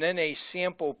 and then a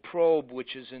sample probe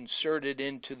which is inserted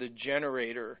into the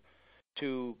generator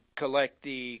to collect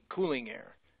the cooling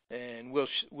air. And we'll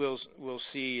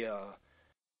see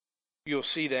you'll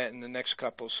see that in the next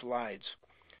couple slides.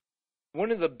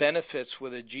 One of the benefits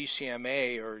with a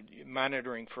GCMA or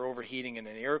monitoring for overheating in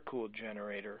an air-cooled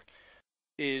generator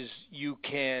is you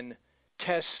can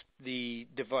test the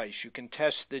device. You can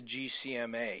test the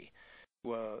GCMA.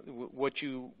 Well,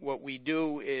 what we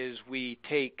do is we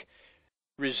take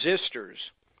resistors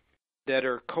that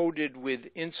are coated with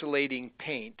insulating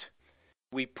paint.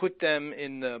 We put them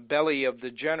in the belly of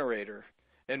the generator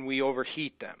and we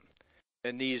overheat them.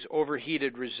 And these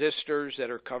overheated resistors that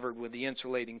are covered with the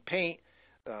insulating paint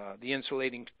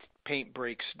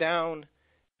breaks down,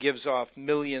 gives off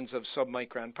millions of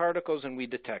submicron particles, and we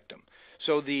detect them.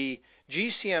 So the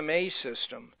GCMA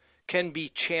system can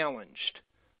be challenged,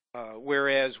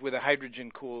 whereas with a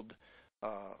hydrogen-cooled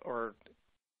or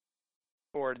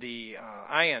the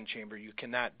ion chamber, you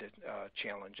cannot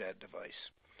challenge that device.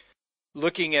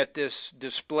 Looking at this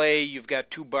display, you've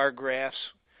got two bar graphs.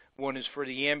 One is for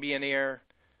the ambient air,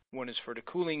 one is for the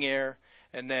cooling air,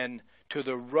 and then to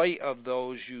the right of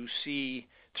those you see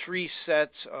three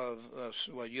sets of,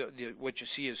 what you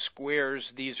see is squares.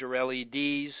 These are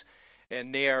LEDs,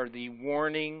 and they are the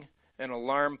warning and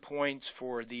alarm points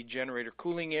for the generator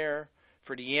cooling air,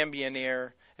 for the ambient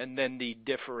air, and then the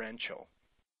differential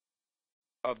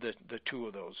of the two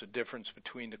of those, the difference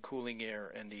between the cooling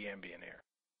air and the ambient air.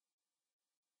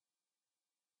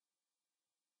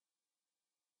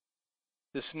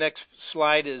 This next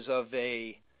slide is of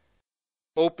a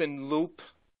open loop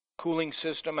cooling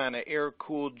system on an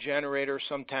air-cooled generator,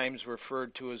 sometimes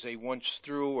referred to as a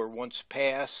once-through or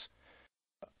once-pass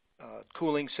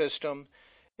cooling system.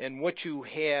 And what you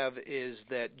have is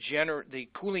that the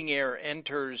cooling air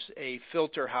enters a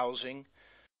filter housing,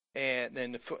 and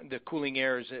then the cooling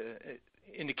air is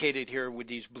indicated here with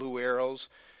these blue arrows.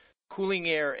 Cooling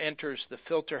air enters the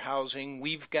filter housing.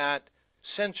 We've got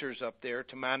sensors up there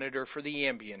to monitor for the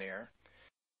ambient air.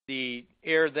 The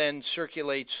air then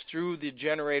circulates through the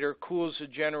generator, cools the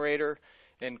generator,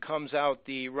 and comes out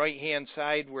the right-hand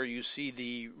side where you see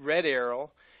the red arrow.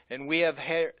 And we have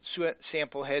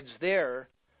sample heads there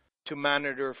to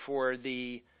monitor for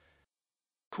the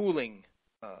cooling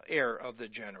air of the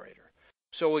generator.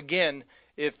 So again,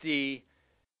 if the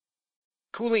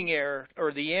cooling air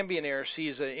or the ambient air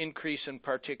sees an increase in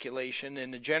particulation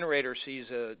and the generator sees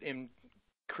an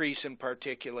increase in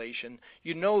particulation,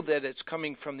 you know that it's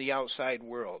coming from the outside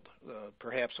world,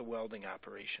 perhaps a welding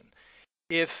operation.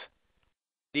 If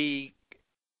the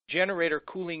generator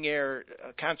cooling air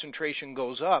concentration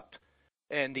goes up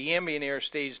and the ambient air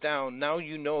stays down, now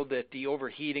you know that the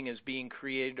overheating is being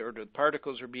created or the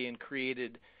particles are being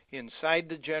created inside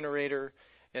the generator,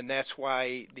 and that's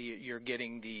why you're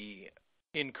getting the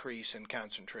increase in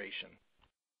concentration.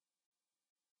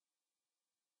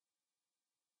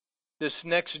 This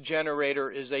next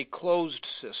generator is a closed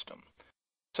system,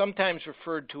 sometimes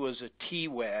referred to as a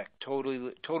TWAC,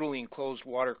 totally enclosed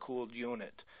water-cooled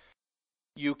unit.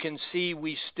 You can see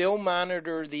we still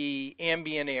monitor the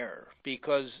ambient air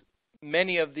because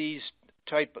many of this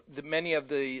type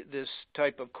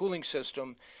of cooling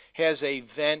system has a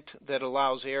vent that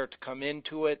allows air to come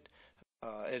into it,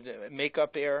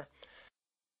 makeup air.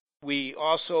 We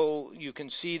also, you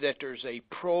can see that there's a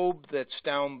probe that's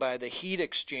down by the heat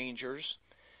exchangers,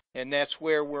 and that's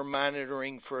where we're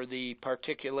monitoring for the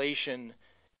particulation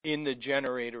in the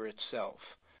generator itself.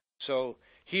 So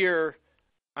here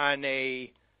on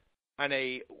a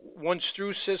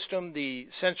once-through system, the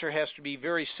sensor has to be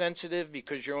very sensitive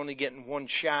because you're only getting one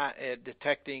shot at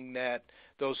detecting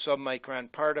those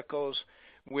submicron particles,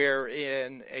 where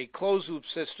in a closed-loop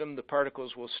system, the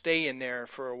particles will stay in there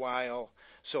for a while,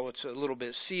 so it's a little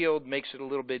bit sealed, makes it a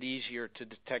little bit easier to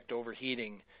detect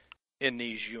overheating in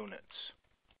these units.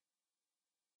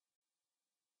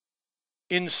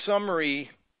 In summary,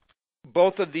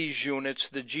 both of these units,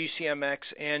 the GCMX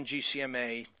and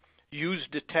GCMA, use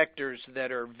detectors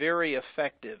that are very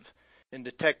effective in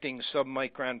detecting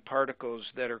submicron particles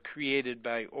that are created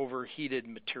by overheated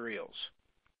materials.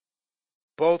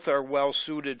 Both are well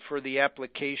suited for the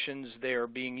applications they are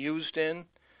being used in,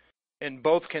 and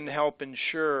both can help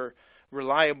ensure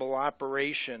reliable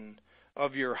operation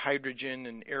of your hydrogen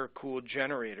and air-cooled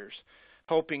generators,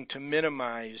 helping to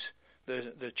minimize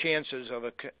the chances of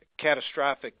a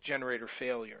catastrophic generator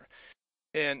failure.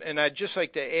 And I'd just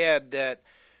like to add that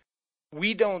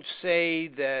we don't say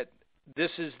that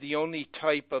this is the only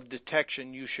type of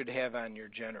detection you should have on your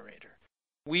generator.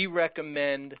 We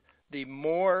recommend the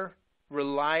more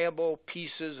reliable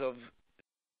pieces of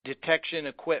detection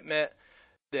equipment,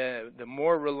 the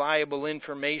more reliable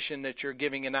information that you're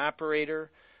giving an operator,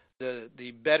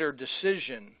 the better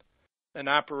decision an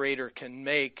operator can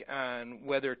make on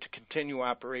whether to continue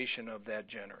operation of that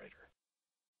generator.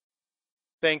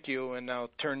 Thank you, and I'll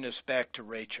turn this back to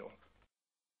Rachel.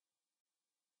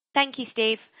 Thank you,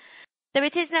 Steve. So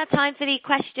it is now time for the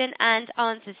question and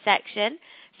answer section.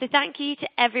 So thank you to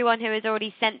everyone who has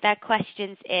already sent their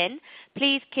questions in.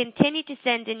 Please continue to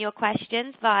send in your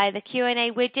questions via the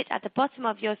Q&A widget at the bottom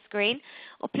of your screen,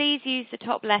 or please use the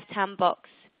top left-hand box.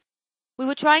 We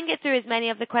will try and get through as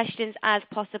many of the questions as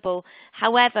possible.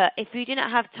 However, if we do not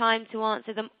have time to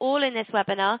answer them all in this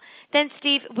webinar, then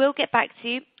Steve will get back to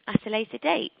you at a later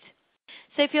date.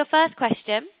 So for your first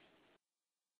question,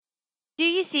 do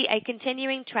you see a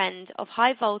continuing trend of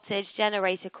high voltage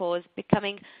generator cores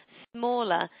becoming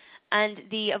smaller and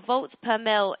the volts per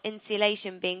mil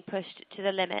insulation being pushed to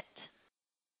the limit?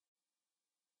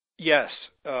 Yes.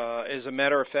 As a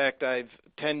matter of fact, I've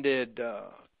attended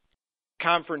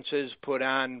conferences put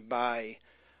on by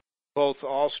both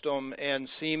Alstom and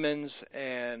Siemens,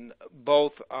 and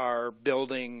both are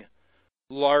building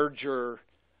larger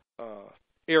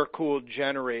air-cooled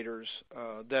generators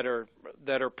that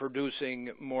are producing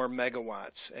more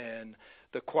megawatts, and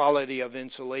the quality of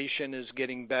insulation is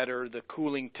getting better. The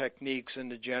cooling techniques in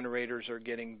the generators are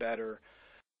getting better,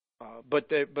 but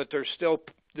they're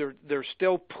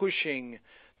still pushing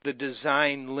the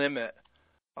design limit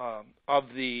of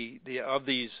these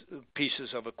pieces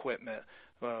of equipment,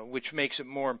 which makes it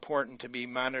more important to be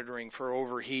monitoring for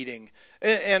overheating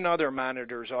and other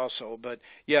monitors also. But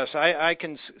yes, I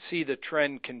can see the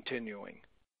trend continuing.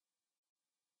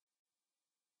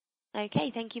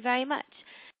 Okay, thank you very much.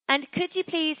 And could you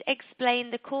please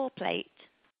explain the core plate?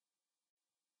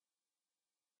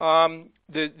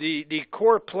 The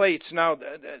core plates now,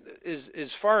 as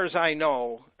far as I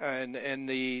know, and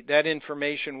that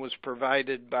information was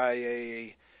provided by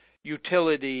a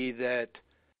utility that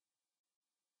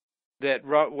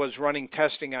was running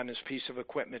testing on this piece of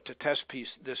equipment to test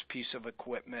this piece of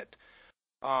equipment.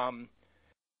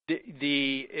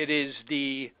 It is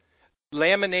the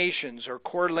laminations or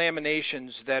core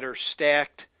laminations that are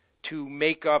stacked to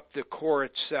make up the core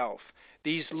itself.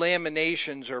 These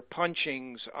laminations or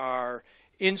punchings are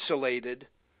insulated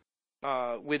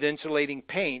with insulating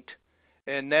paint,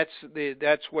 and that's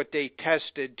what they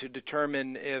tested to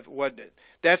determine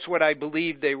that's what I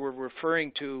believe they were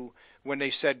referring to when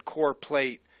they said core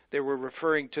plate. They were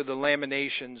referring to the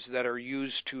laminations that are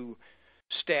used to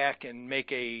stack and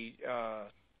make a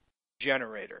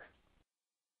generator.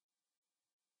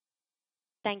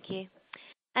 Thank you.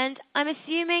 And I'm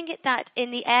assuming that in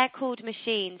the air-cooled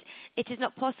machines, it is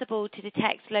not possible to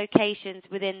detect locations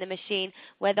within the machine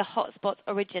where the hotspot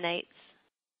originates.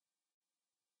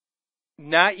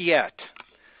 Not yet,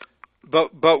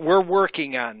 but we're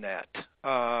working on that.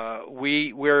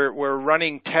 We're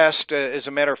running tests. As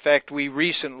a matter of fact, we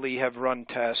recently have run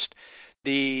tests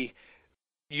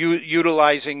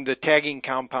utilizing the tagging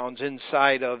compounds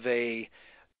inside of a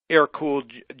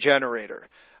air-cooled generator.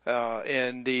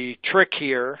 And the trick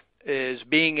here is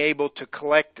being able to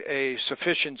collect a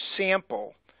sufficient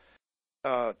sample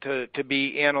to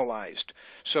be analyzed.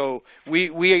 So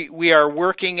we are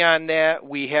working on that.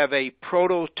 We have a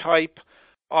prototype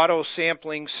auto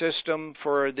sampling system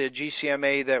for the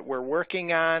GCMA that we're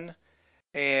working on,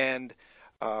 and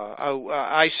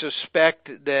I suspect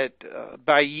that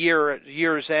by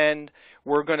year's end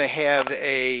we're going to have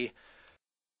a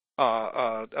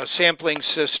sampling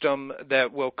system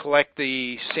that will collect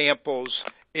the samples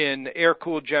in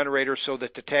air-cooled generators so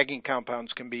that the tagging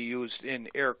compounds can be used in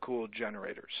air-cooled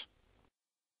generators.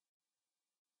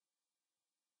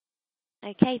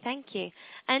 Okay, thank you.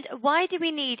 And why do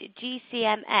we need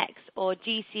GCMX or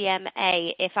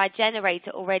GCMA if our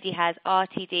generator already has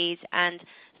RTDs and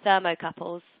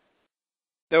thermocouples?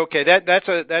 Okay, that's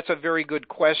a very good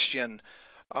question.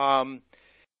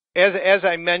 As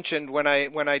I mentioned when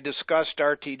I discussed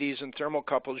RTDs and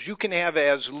thermocouples, you can have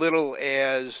as little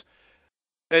as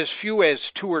few as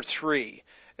 2 or 3,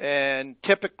 and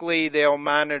typically they'll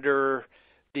monitor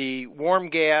the warm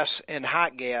gas and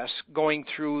hot gas going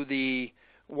through the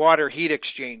water heat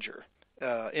exchanger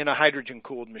in a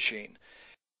hydrogen-cooled machine.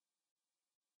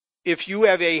 If you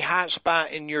have a hot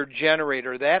spot in your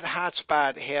generator, that hot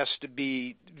spot has to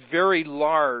be very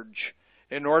large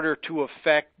in order to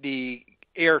affect the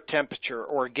air temperature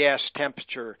or gas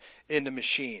temperature in the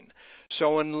machine.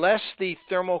 So unless the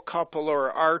thermocouple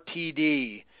or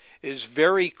RTD is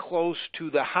very close to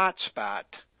the hot spot,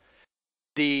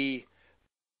 the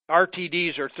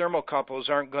RTDs or thermocouples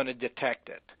aren't going to detect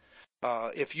it.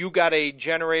 If you got a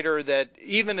generator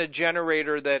even a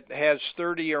generator that has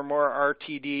 30 or more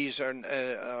RTDs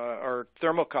or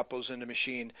thermocouples in the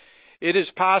machine, it is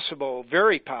possible,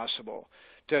 very possible,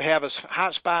 to have a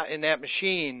hot spot in that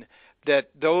machine that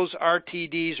those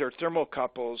RTDs or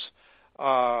thermocouples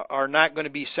are not going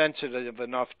to be sensitive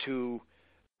enough to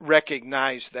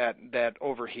recognize that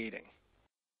overheating.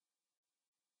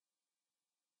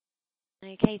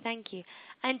 Okay, thank you.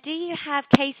 And do you have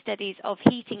case studies of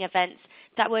heating events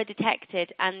that were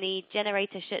detected and the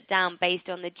generator shut down based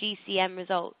on the GCM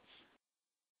results?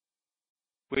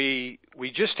 We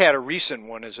just had a recent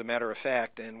one, as a matter of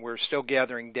fact, and we're still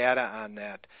gathering data on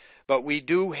that. But we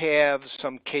do have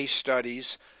some case studies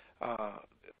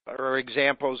or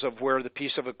examples of where the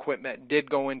piece of equipment did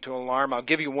go into alarm. I'll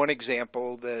give you one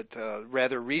example that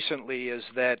rather recently is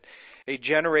that a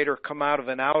generator come out of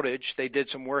an outage. They did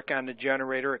some work on the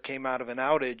generator. It came out of an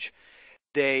outage.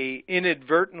 They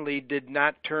inadvertently did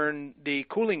not turn the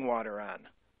cooling water on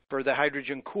for the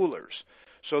hydrogen coolers.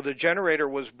 So the generator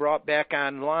was brought back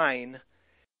online.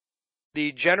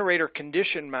 The generator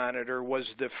condition monitor was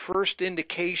the first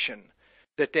indication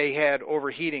that they had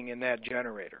overheating in that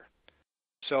generator.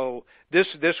 So this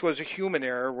was a human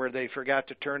error where they forgot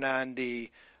to turn on the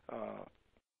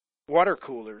water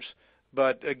coolers.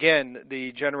 But again,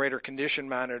 the generator condition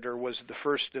monitor was the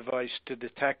first device to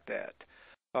detect that.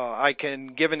 I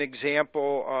can give an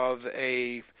example of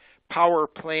a power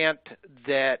plant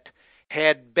that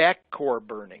had back core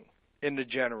burning in the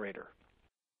generator.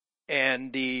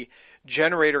 And the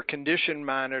generator condition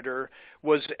monitor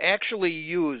was actually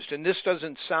used, and this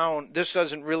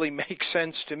doesn't really make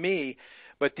sense to me,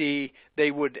 but they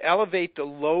would elevate the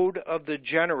load of the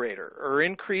generator or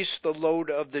increase the load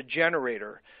of the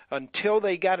generator until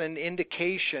they got an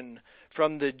indication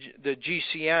from the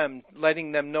GCM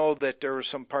letting them know that there was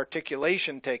some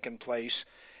particulation taking place.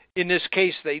 In this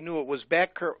case, they knew it was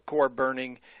back core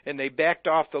burning, and they backed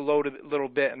off the load a little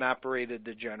bit and operated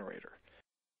the generator.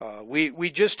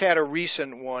 We just had a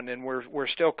recent one, and we're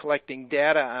still collecting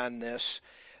data on this,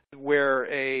 where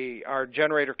our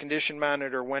generator condition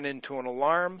monitor went into an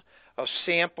alarm. A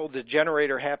sample, the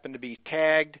generator happened to be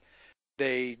tagged.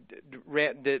 They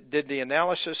did the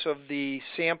analysis of the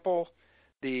sample.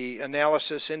 The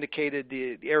analysis indicated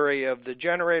the area of the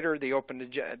generator. They opened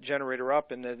the generator up,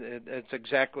 and it's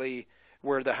exactly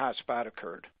where the hotspot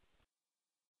occurred.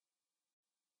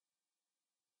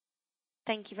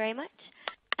 Thank you very much.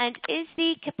 And is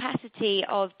the capacity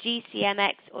of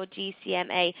GCMX or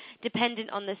GCMA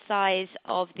dependent on the size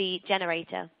of the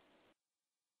generator?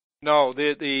 No.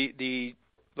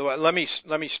 Let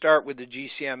me start with the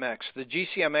GCMX. The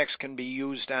GCMX can be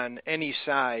used on any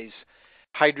size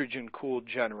hydrogen-cooled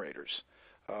generators.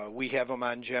 We have them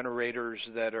on generators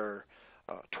that are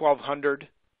 1,200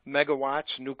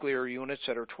 megawatts, nuclear units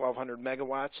that are 1,200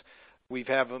 megawatts. We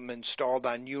have them installed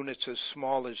on units as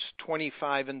small as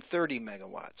 25 and 30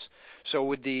 megawatts. So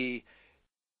with the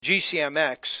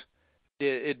GCMX,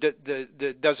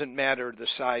 it doesn't matter the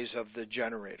size of the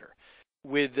generator.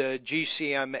 With the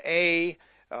GCMA,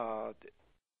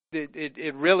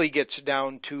 it really gets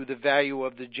down to the value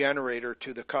of the generator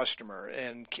to the customer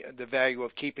and the value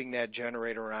of keeping that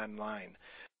generator online.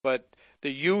 But the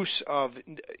use of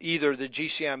either the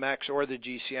GCMX or the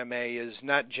GCMA is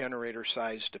not generator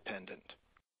size dependent.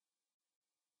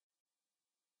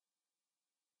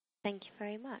 Thank you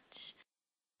very much.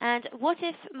 And what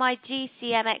if my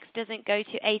GCMX doesn't go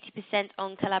to 80%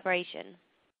 on collaboration?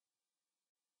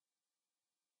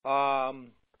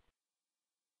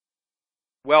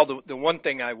 Well, the one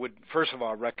thing I would first of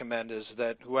all recommend is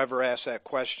that whoever asks that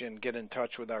question get in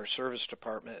touch with our service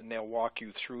department, and they'll walk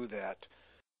you through that.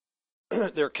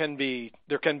 There can be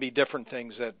different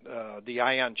things that the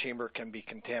ion chamber can be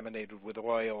contaminated with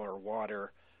oil or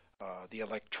water. The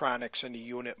electronics in the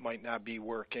unit might not be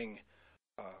working.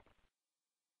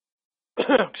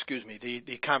 Excuse me.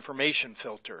 The confirmation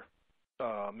filter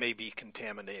may be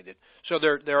contaminated. So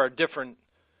there are different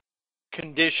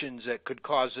conditions that could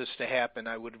cause this to happen.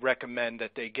 I would recommend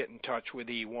that they get in touch with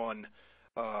E1,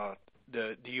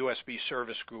 the USB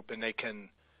service group, and they can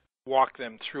walk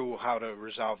them through how to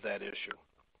resolve that issue.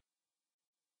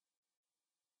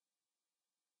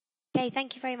 Okay,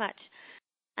 thank you very much.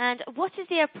 And what is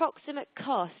the approximate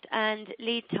cost and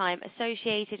lead time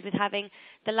associated with having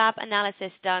the lab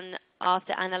analysis done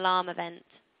after an alarm event?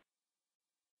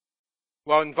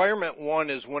 Well, Environment One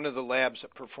is one of the labs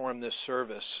that perform this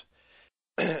service,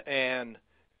 and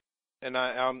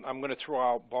I'm going to throw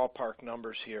out ballpark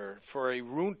numbers here. For a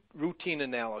routine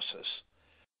analysis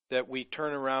that we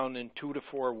turn around in 2 to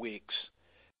 4 weeks,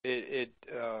 the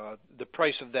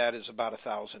price of that is about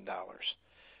 $1,000.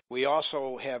 We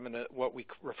also have what we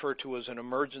refer to as an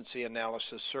emergency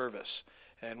analysis service,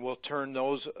 and we'll turn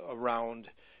those around.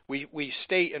 We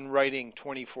state in writing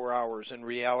 24 hours. In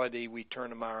reality, we turn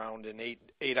them around in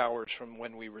 8 hours from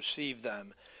when we receive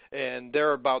them, and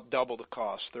they're about double the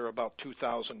cost. They're about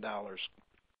 $2,000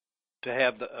 to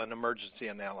have an emergency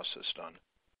analysis done.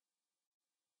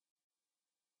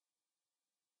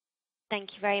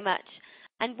 Thank you very much.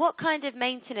 And what kind of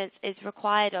maintenance is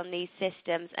required on these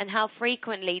systems, and how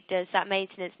frequently does that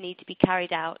maintenance need to be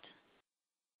carried out?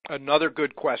 Another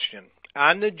good question.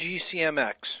 On the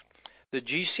GCMX, The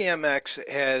GCMX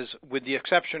has, with the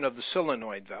exception of the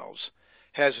solenoid valves,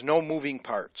 has no moving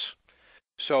parts.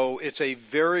 So it's a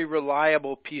very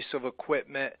reliable piece of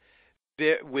equipment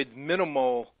with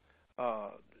minimal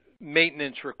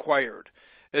maintenance required.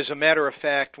 As a matter of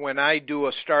fact, when I do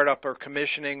a startup or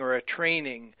commissioning or a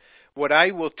training, what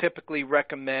I will typically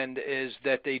recommend is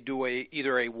that they do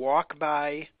either a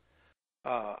walk-by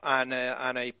on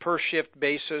a per-shift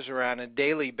basis or on a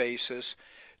daily basis,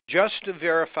 just to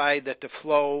verify that the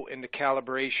flow and the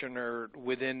calibration are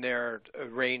within their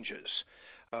ranges.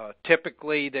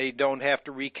 Typically, they don't have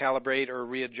to recalibrate or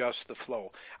readjust the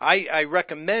flow. I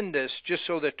recommend this just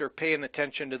so that they're paying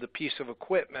attention to the piece of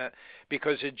equipment,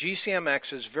 because a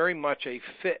GCMX is very much a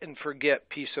fit and forget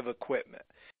piece of equipment.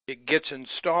 It gets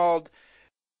installed.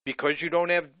 Because you don't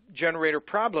have generator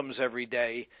problems every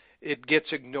day, it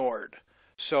gets ignored.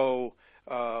 So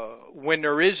when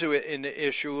there is an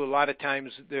issue, a lot of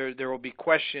times there will be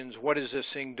questions: what is this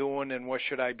thing doing, and what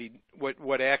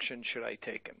action should I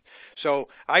take? So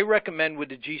I recommend with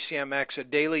the GCMX a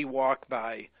daily walk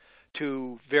by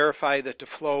to verify that the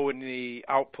flow in the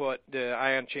output, the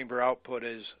ion chamber output,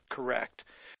 is correct.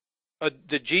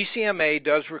 The GCMA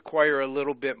does require a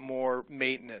little bit more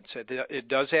maintenance. It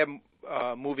does have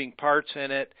moving parts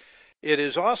in it. It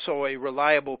is also a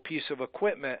reliable piece of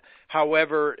equipment.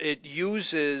 However, it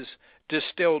uses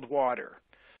distilled water.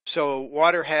 So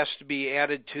water has to be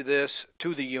added to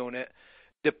the unit.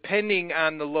 Depending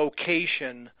on the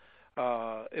location,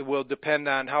 it will depend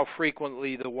on how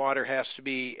frequently the water has to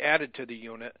be added to the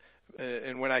unit.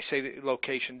 And when I say the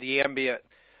location, the ambient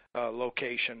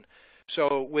location.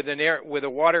 So with a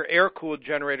water air-cooled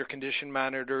generator condition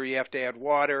monitor, you have to add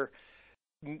water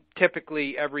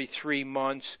typically every 3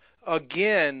 months.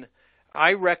 Again,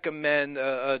 I recommend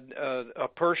a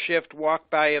per-shift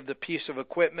walk-by of the piece of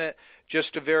equipment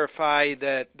just to verify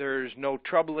that there's no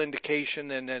trouble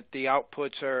indication and that the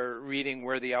outputs are reading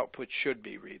where the outputs should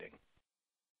be reading.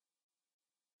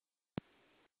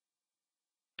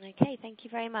 Okay, thank you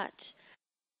very much.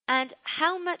 And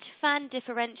how much fan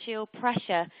differential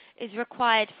pressure is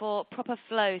required for proper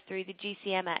flow through the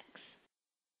GCMX?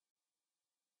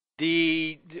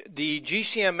 The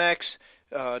GCMX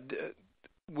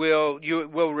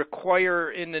will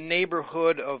require in the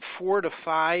neighborhood of 4 to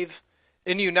 5.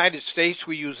 In the United States,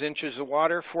 we use inches of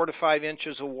water. 4 to 5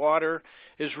 inches of water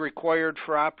is required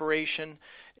for operation.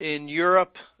 In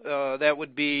Europe, that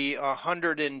would be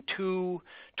 102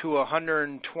 to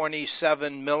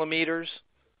 127 millimeters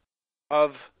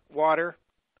of water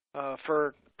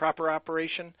for proper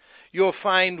operation. You'll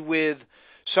find with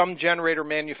some generator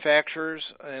manufacturers,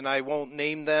 and I won't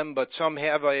name them, but some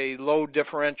have a low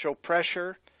differential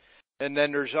pressure, and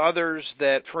then there's others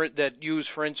that use,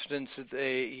 for instance,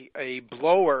 a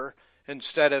blower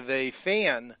instead of a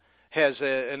fan has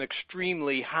an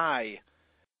extremely high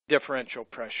differential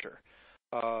pressure.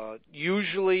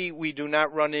 Usually, we do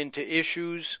not run into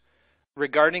issues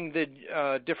regarding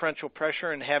the differential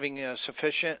pressure and having a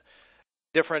sufficient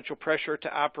differential pressure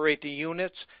to operate the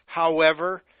units.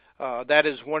 However, that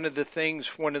is one of the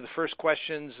first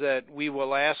questions that we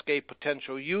will ask a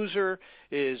potential user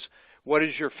is, what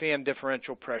is your fan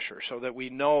differential pressure, so that we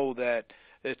know that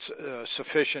it's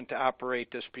sufficient to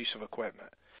operate this piece of equipment.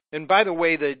 And by the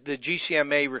way, the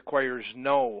GCMA requires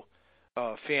no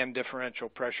fan differential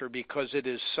pressure because it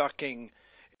is sucking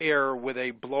air with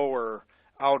a blower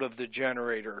out of the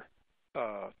generator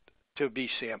to be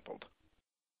sampled.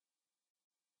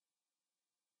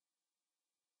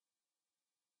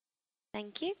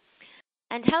 Thank you.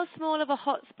 And how small of a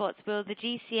hotspot will the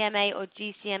GCMA or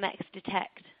GCMX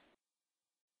detect?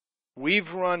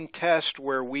 We've run tests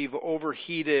where we've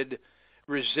overheated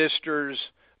resistors,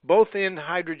 both in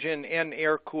hydrogen and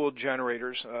air-cooled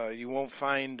generators. You won't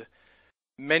find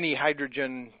many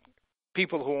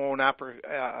people who own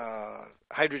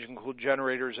hydrogen-cooled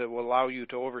generators that will allow you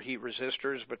to overheat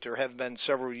resistors, but there have been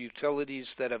several utilities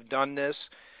that have done this.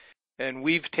 And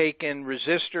we've taken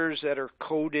resistors that are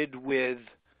coated with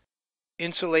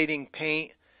insulating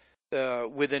paint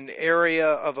with an area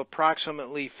of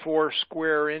approximately 4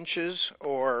 square inches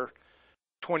or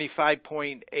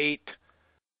 25.8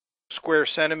 square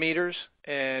centimeters,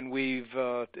 and with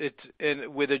a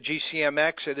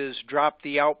GCMX, it has dropped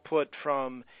the output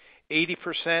from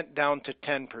 80% down to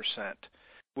 10%.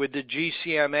 With the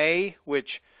GCMA,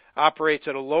 which operates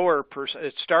at a lower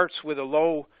it starts with a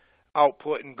low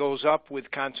output and goes up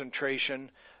with concentration.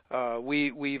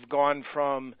 We've gone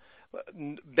from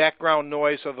background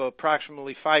noise of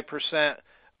approximately 5%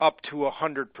 up to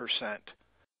 100%.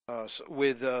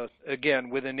 With again,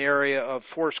 with an area of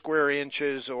 4 square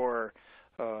inches or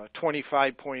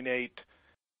 25.8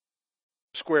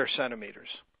 square centimeters.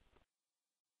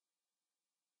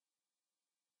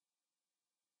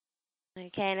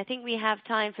 Okay, and I think we have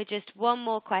time for just one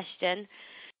more question.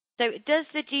 So does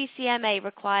the GCMA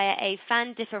require a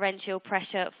fan differential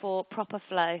pressure for proper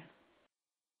flow?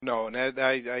 No, and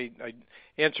I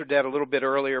answered that a little bit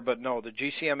earlier, but no, the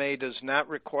GCMA does not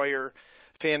require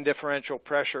fan differential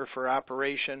pressure for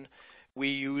operation. We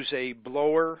use a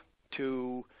blower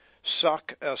to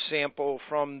suck a sample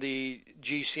from the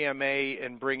GCMA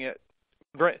and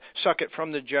suck it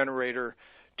from the generator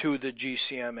to the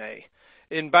GCMA.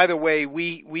 And by the way,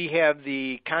 we have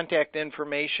the contact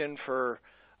information for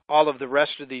all of the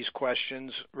rest of these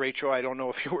questions. Rachel, I don't know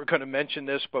if you were going to mention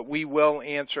this, but we will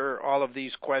answer all of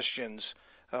these questions.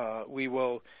 We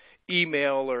will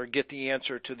email or get the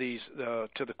answer to the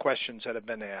questions that have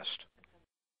been asked.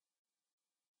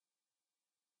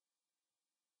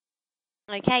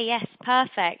 Okay, yes,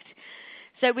 perfect.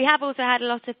 So we have also had a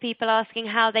lot of people asking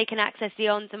how they can access the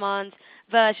on-demand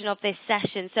version of this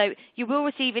session. So you will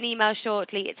receive an email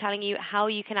shortly telling you how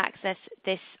you can access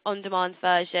this on-demand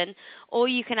version, or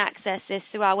you can access this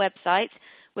through our website,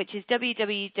 which is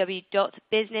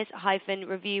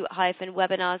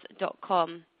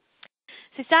www.business-review-webinars.com.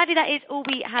 So sadly, that is all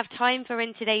we have time for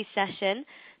in today's session.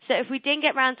 So if we didn't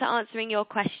get round to answering your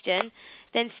question,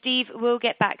 then Steve will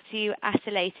get back to you at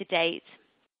a later date.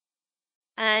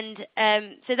 And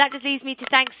so that just leaves me to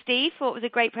thank Steve for what was a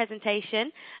great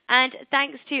presentation, and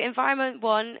thanks to Environment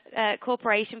One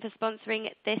Corporation for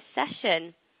sponsoring this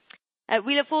session.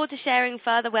 We look forward to sharing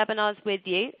further webinars with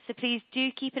you, so please do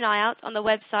keep an eye out on the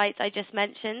websites I just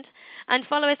mentioned, and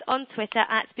follow us on Twitter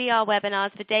at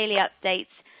BRWebinars for daily updates,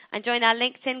 and join our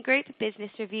LinkedIn group,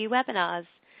 Business Review Webinars.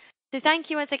 So thank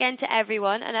you once again to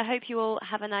everyone, and I hope you all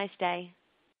have a nice day.